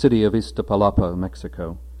out of the city of Iztapalapa,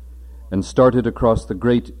 Mexico, and started across the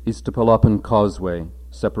great Iztapalapan causeway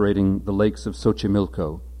separating the lakes of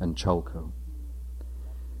Xochimilco and Chalco.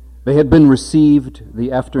 They had been received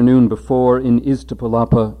the afternoon before in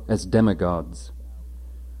Iztapalapa as demigods,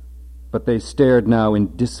 but they stared now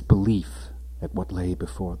in disbelief at what lay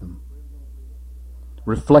before them.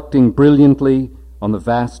 Reflecting brilliantly on the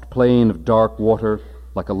vast plain of dark water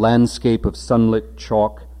like a landscape of sunlit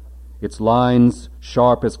chalk, its lines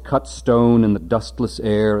sharp as cut stone in the dustless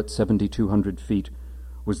air at 7,200 feet,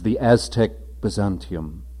 was the Aztec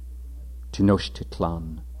Byzantium,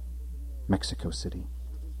 Tenochtitlan, Mexico City.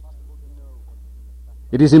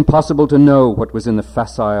 It is impossible to know what was in the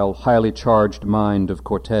facile, highly charged mind of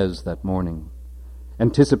Cortez that morning,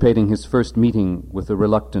 anticipating his first meeting with the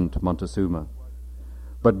reluctant Montezuma.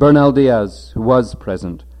 But Bernal Diaz, who was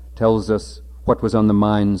present, tells us what was on the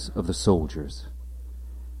minds of the soldiers.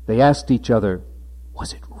 They asked each other,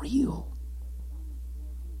 was it real?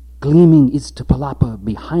 Gleaming Iztapalapa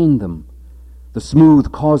behind them, the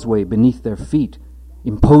smooth causeway beneath their feet,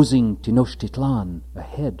 imposing Tenochtitlan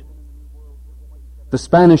ahead. The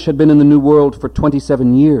Spanish had been in the New World for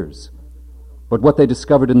 27 years, but what they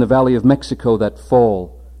discovered in the Valley of Mexico that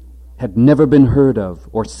fall had never been heard of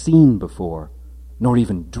or seen before, nor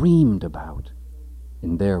even dreamed about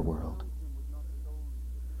in their world.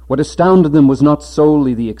 What astounded them was not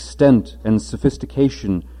solely the extent and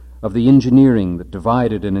sophistication of the engineering that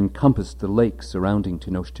divided and encompassed the lakes surrounding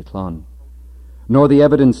Tenochtitlan, nor the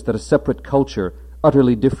evidence that a separate culture,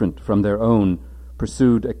 utterly different from their own,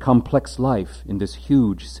 pursued a complex life in this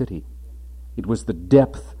huge city. It was the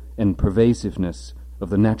depth and pervasiveness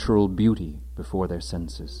of the natural beauty before their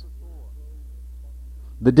senses.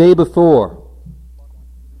 The day before,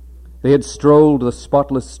 they had strolled the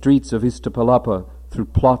spotless streets of Iztapalapa through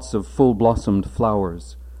plots of full-blossomed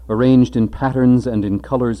flowers, arranged in patterns and in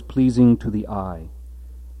colors pleasing to the eye,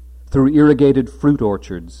 through irrigated fruit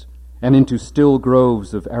orchards, and into still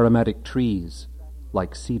groves of aromatic trees,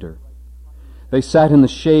 like cedar. They sat in the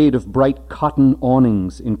shade of bright cotton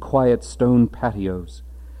awnings in quiet stone patios,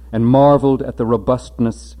 and marveled at the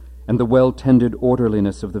robustness and the well-tended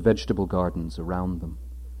orderliness of the vegetable gardens around them.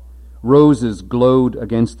 Roses glowed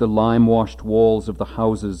against the lime-washed walls of the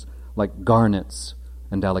houses like garnets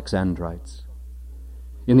and alexandrites.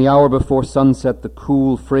 In the hour before sunset, the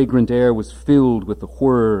cool, fragrant air was filled with the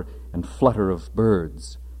whir and flutter of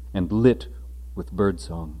birds and lit with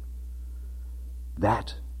birdsong.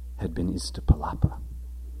 That had been Iztapalapa.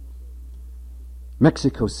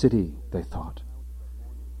 Mexico City, they thought.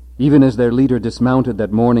 Even as their leader dismounted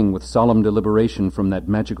that morning with solemn deliberation from that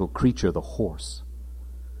magical creature, the horse,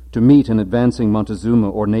 to meet an advancing Montezuma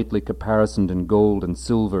ornately caparisoned in gold and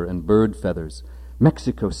silver and bird feathers,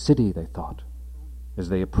 Mexico City, they thought, as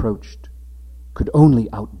they approached, could only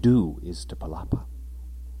outdo Iztapalapa.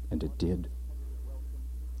 And it did.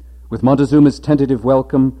 With Montezuma's tentative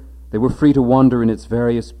welcome, they were free to wander in its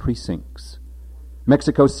various precincts.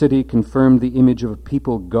 Mexico City confirmed the image of a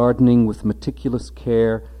people gardening with meticulous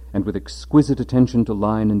care and with exquisite attention to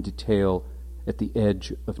line and detail at the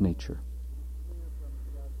edge of nature.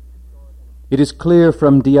 It is clear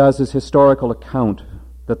from Diaz's historical account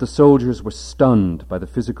that the soldiers were stunned by the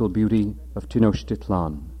physical beauty of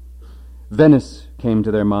Tenochtitlan. Venice came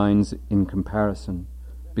to their minds in comparison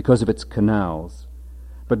because of its canals,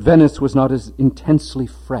 but Venice was not as intensely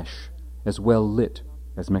fresh, as well lit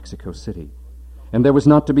as Mexico City, and there was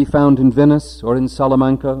not to be found in Venice or in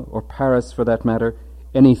Salamanca or Paris, for that matter,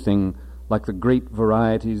 anything like the great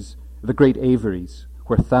varieties, the great aviaries,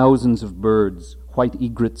 where thousands of birds, white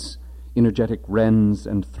egrets, energetic wrens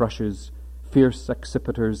and thrushes, fierce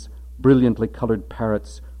accipiters, brilliantly colored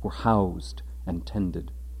parrots were housed and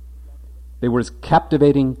tended. They were as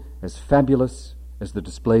captivating as fabulous as the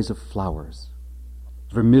displays of flowers,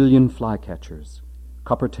 vermilion flycatchers,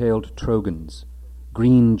 copper-tailed trogons,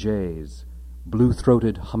 green jays,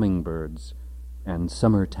 blue-throated hummingbirds, and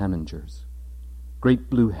summer tanagers, great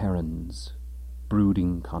blue herons,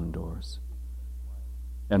 brooding condors.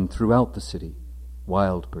 And throughout the city,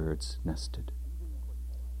 wild birds nested.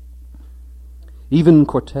 Even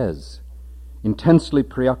Cortez, intensely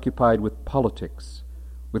preoccupied with politics,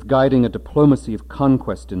 with guiding a diplomacy of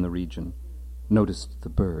conquest in the region, noticed the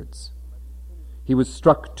birds. He was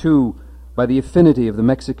struck, too, by the affinity of the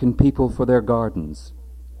Mexican people for their gardens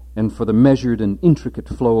and for the measured and intricate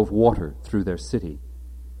flow of water through their city.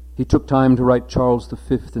 He took time to write Charles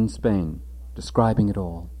V in Spain, describing it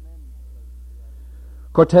all.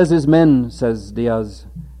 Cortez's men, says Diaz,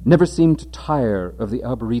 never seemed to tire of the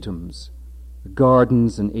arboretums, the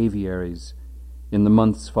gardens and aviaries, in the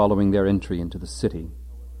months following their entry into the city.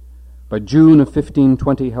 By June of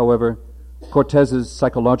 1520, however, Cortez's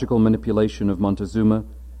psychological manipulation of Montezuma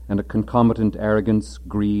and a concomitant arrogance,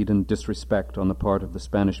 greed, and disrespect on the part of the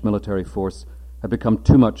Spanish military force had become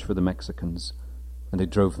too much for the Mexicans, and they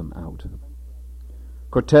drove them out.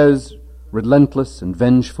 Cortez, relentless and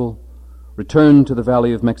vengeful, returned to the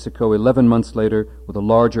Valley of Mexico 11 months later with a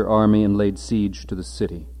larger army and laid siege to the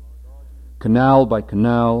city. Canal by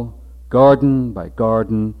canal, garden by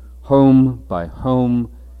garden, home by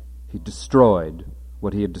home, he destroyed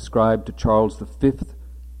what he had described to Charles V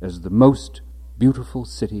as the most beautiful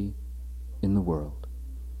city in the world.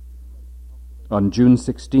 On June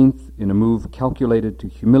 16th, in a move calculated to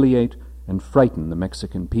humiliate and frighten the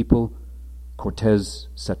Mexican people, Cortez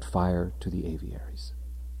set fire to the aviaries.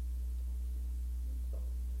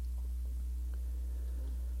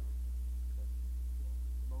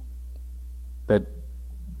 That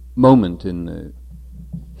moment in the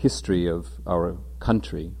history of our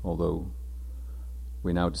country, although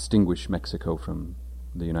we now distinguish Mexico from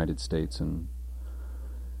the United States, and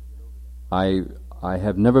I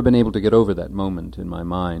have never been able to get over that moment in my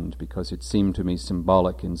mind because it seemed to me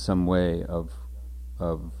symbolic in some way of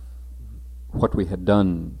what we had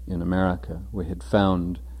done in America. We had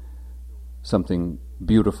found something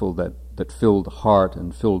beautiful that filled the heart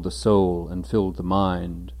and filled the soul and filled the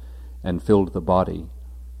mind and filled the body,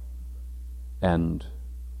 and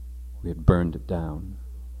we had burned it down.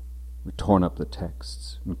 We torn up the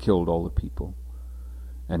texts and killed all the people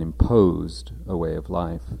and imposed a way of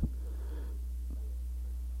life.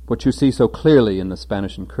 What you see so clearly in the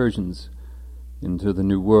Spanish incursions into the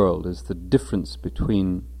New World is the difference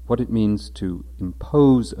between what it means to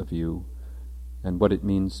impose a view and what it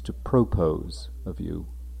means to propose a view.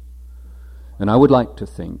 And I would like to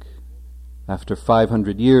think, after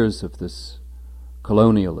 500 years of this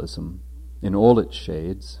colonialism in all its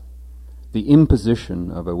shades, the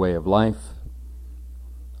imposition of a way of life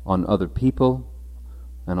on other people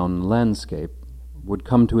and on landscape would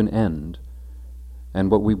come to an end, and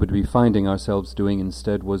what we would be finding ourselves doing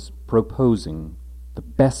instead was proposing the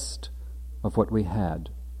best of what we had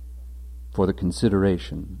for the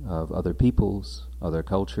consideration of other peoples, other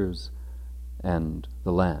cultures, and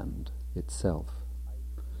the land itself.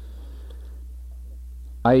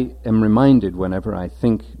 I am reminded whenever I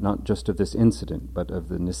think not just of this incident, but of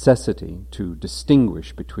the necessity to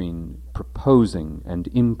distinguish between proposing and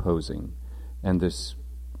imposing, and this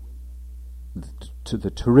to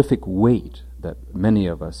the terrific weight that many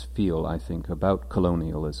of us feel, I think, about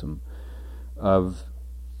colonialism, of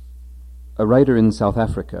a writer in South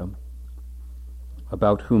Africa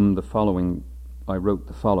about whom I wrote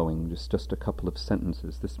the following, just a couple of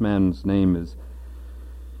sentences. This man's name is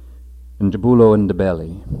Njabulo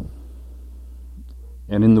Ndebele,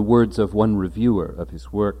 and in the words of one reviewer of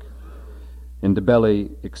his work,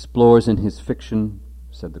 Ndebele explores in his fiction,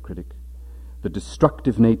 said the critic, the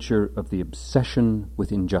destructive nature of the obsession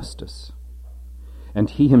with injustice,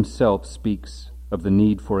 and he himself speaks of the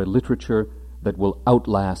need for a literature that will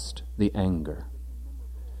outlast the anger.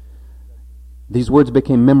 These words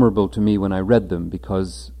became memorable to me when I read them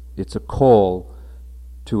because it's a call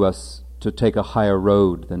to us to take a higher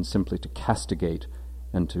road than simply to castigate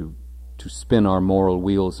and to spin our moral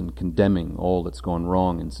wheels in condemning all that's gone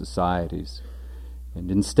wrong in societies. And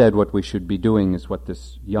instead what we should be doing is what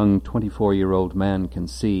this young 24-year-old man can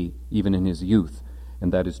see even in his youth,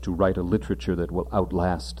 and that is to write a literature that will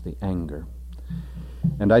outlast the anger.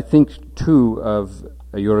 And I think, too, of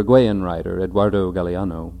a Uruguayan writer, Eduardo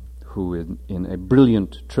Galeano, who in a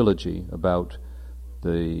brilliant trilogy about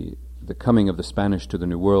the coming of the Spanish to the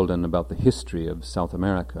New World and about the history of South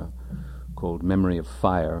America, called Memory of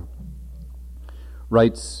Fire,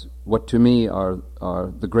 writes what to me are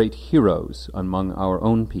the great heroes among our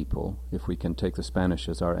own people, if we can take the Spanish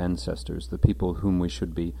as our ancestors, the people whom we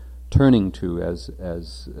should be turning to as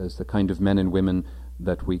the kind of men and women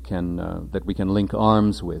that we can link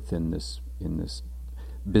arms with in this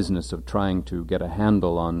business of trying to get a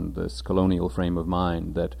handle on this colonial frame of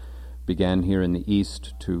mind that began here in the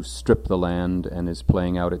East to strip the land and is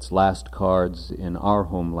playing out its last cards in our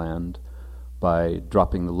homeland by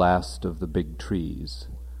dropping the last of the big trees.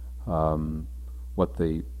 What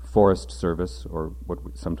the Forest Service, or what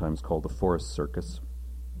we sometimes call the Forest Circus,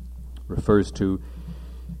 refers to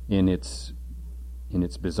in its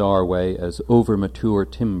bizarre way as over-mature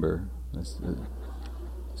timber.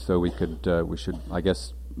 So we should, I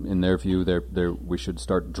guess, in their view, we should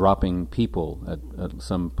start dropping people at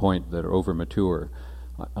some point that are over-mature.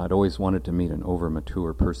 I'd always wanted to meet an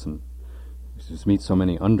over-mature person. You just meet so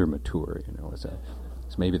many under-mature,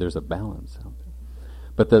 so maybe there's a balance out there.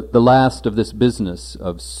 But the last of this business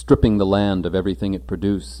of stripping the land of everything it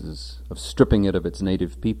produces, of stripping it of its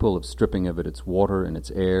native people, of stripping of it its water and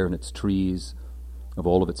its air and its trees, of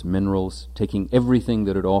all of its minerals, taking everything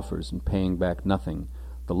that it offers and paying back nothing.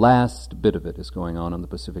 The last bit of it is going on in the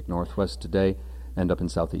Pacific Northwest today and up in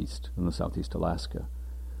the Southeast Alaska.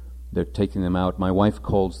 They're taking them out. My wife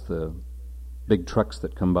calls the big trucks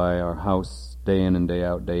that come by our house day in and day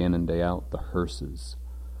out, the hearses,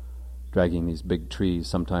 dragging these big trees,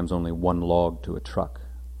 sometimes only one log to a truck,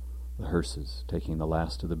 the hearses, taking the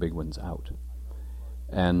last of the big ones out.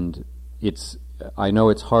 And I know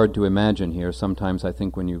it's hard to imagine here. Sometimes I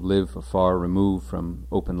think when you live afar removed from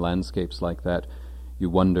open landscapes like that, you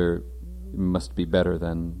wonder, it must be better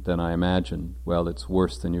than I imagine. Well, it's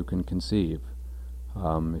worse than you can conceive.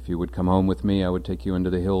 If you would come home with me, I would take you into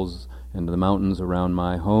the hills and the mountains around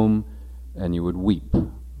my home, and you would weep.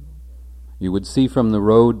 You would see from the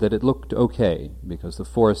road that it looked okay, because the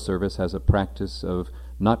Forest Service has a practice of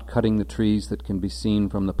not cutting the trees that can be seen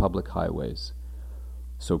from the public highways.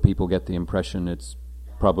 So people get the impression it's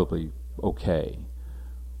probably okay.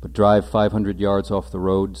 But drive 500 yards off the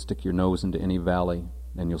road, stick your nose into any valley,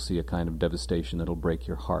 and you'll see a kind of devastation that'll break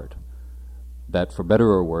your heart. That, for better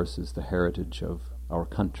or worse, is the heritage of our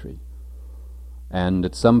country. And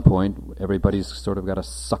at some point, everybody's sort of got to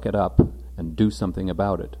suck it up and do something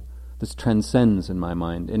about it. This transcends, in my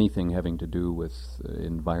mind, anything having to do with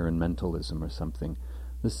environmentalism or something.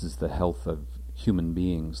 This is the health of human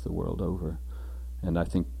beings the world over. And I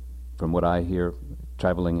think, from what I hear,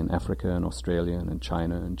 traveling in Africa and Australia and in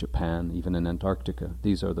China and Japan, even in Antarctica,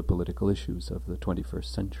 these are the political issues of the 21st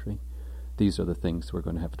century. These are the things we're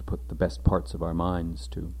going to have to put the best parts of our minds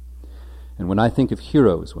to. And when I think of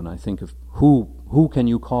heroes, when I think of who can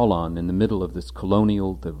you call on in the middle of this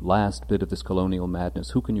colonial, the last bit of this colonial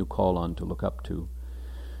madness, who can you call on to look up to?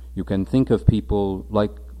 You can think of people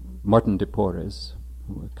like Martin de Porres,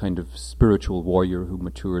 a kind of spiritual warrior who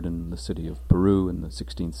matured in the city of Peru in the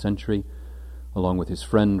 16th century, along with his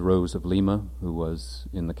friend Rose of Lima, who was,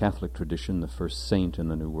 in the Catholic tradition, the first saint in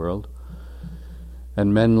the New World.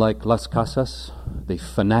 And men like Las Casas, the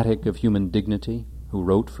fanatic of human dignity, who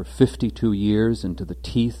wrote for 52 years into the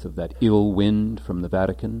teeth of that ill wind from the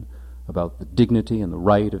Vatican about the dignity and the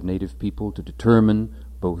right of native people to determine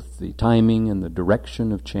both the timing and the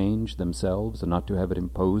direction of change themselves, and not to have it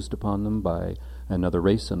imposed upon them by another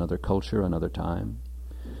race, another culture, another time.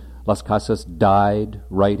 Las Casas died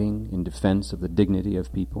writing in defense of the dignity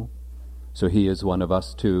of people, so he is one of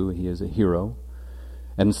us too. He is a hero.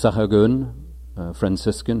 And Sahagún, a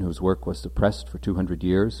Franciscan whose work was suppressed for 200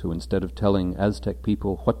 years, who instead of telling Aztec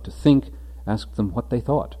people what to think, asked them what they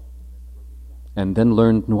thought, and then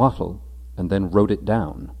learned Nahuatl, and then wrote it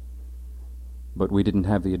down. But we didn't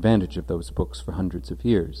have the advantage of those books for hundreds of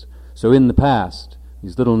years. So in the past,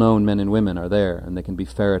 these little-known men and women are there, and they can be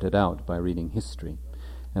ferreted out by reading history.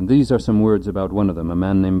 And these are some words about one of them, a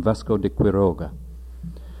man named Vasco de Quiroga.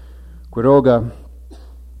 Quiroga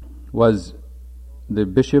was the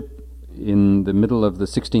bishop in the middle of the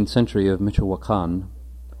 16th century of Michoacan,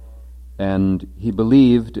 and he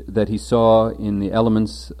believed that he saw in the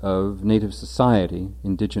elements of native society,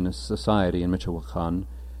 indigenous society in Michoacan,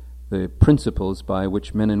 the principles by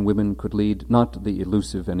which men and women could lead not the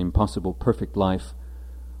elusive and impossible perfect life,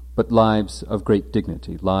 but lives of great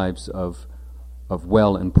dignity, lives of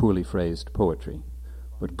well and poorly phrased poetry,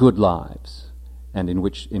 but good lives, and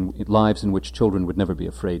in lives in which children would never be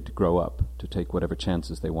afraid to grow up, to take whatever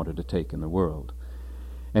chances they wanted to take in the world.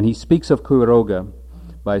 And he speaks of Quiroga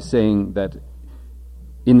by saying that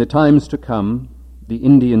in the times to come, the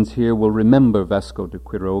Indians here will remember Vasco de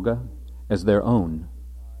Quiroga as their own,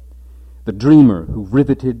 the dreamer who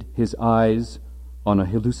riveted his eyes on a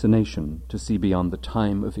hallucination to see beyond the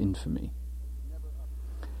time of infamy.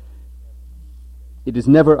 It is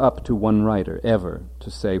never up to one writer, ever,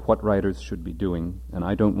 to say what writers should be doing, and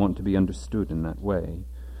I don't want to be understood in that way.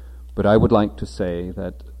 But I would like to say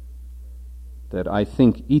that I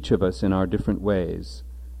think each of us in our different ways,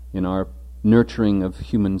 in our nurturing of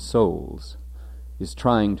human souls, is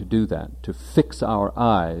trying to do that, to fix our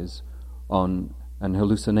eyes on an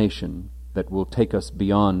hallucination that will take us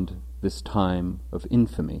beyond this time of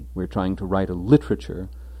infamy. We're trying to write a literature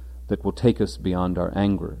that will take us beyond our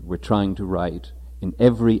anger. We're trying to write, in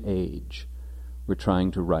every age, we're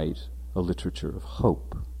trying to write a literature of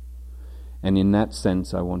hope. And in that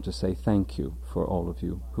sense, I want to say thank you for all of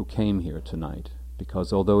you who came here tonight,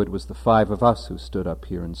 because although it was the five of us who stood up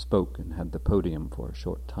here and spoke and had the podium for a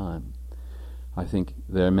short time, I think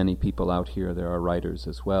there are many people out here, there are writers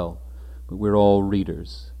as well, but we're all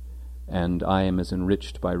readers, and I am as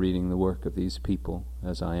enriched by reading the work of these people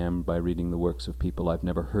as I am by reading the works of people I've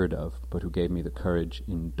never heard of, but who gave me the courage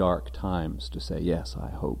in dark times to say, yes, I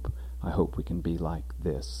hope we can be like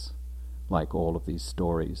this, like all of these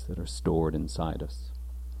stories that are stored inside us.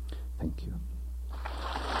 Thank you.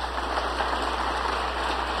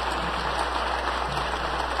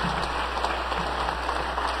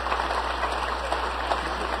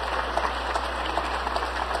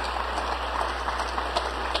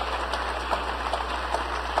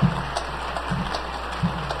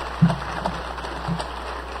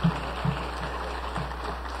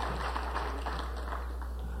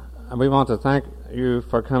 We want to thank you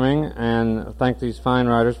for coming and thank these fine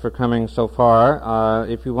writers for coming so far.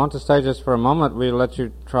 If you want to stay just for a moment, we'll let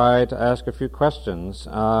you try to ask a few questions.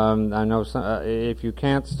 I know if you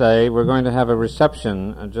can't stay, we're going to have a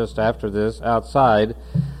reception just after this outside.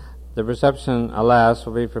 The reception, alas,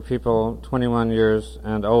 will be for people 21 years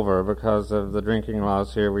and over because of the drinking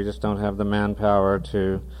laws here. We just don't have the manpower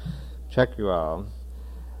to check you all.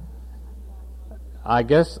 I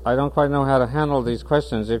guess I don't quite know how to handle these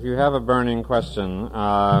questions. If you have a burning question,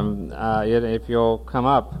 if you'll come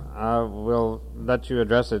up, we'll let you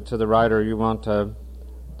address it to the writer you want to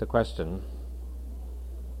question.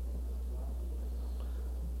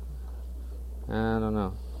 I don't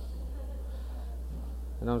know.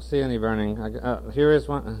 I don't see any burning. Here is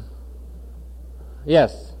one.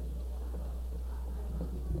 Yes.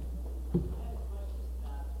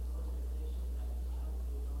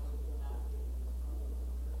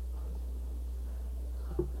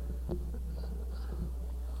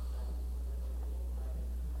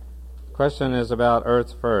 Question is about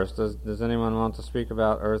Earth First. Does anyone want to speak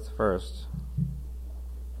about Earth First?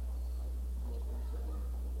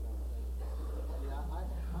 Yeah, I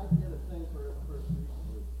did a thing for Earth First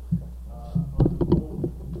recently. On the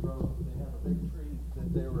old road, they have a big tree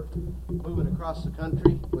that they were moving across the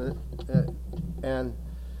country with, and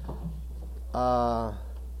I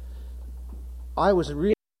was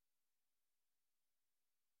really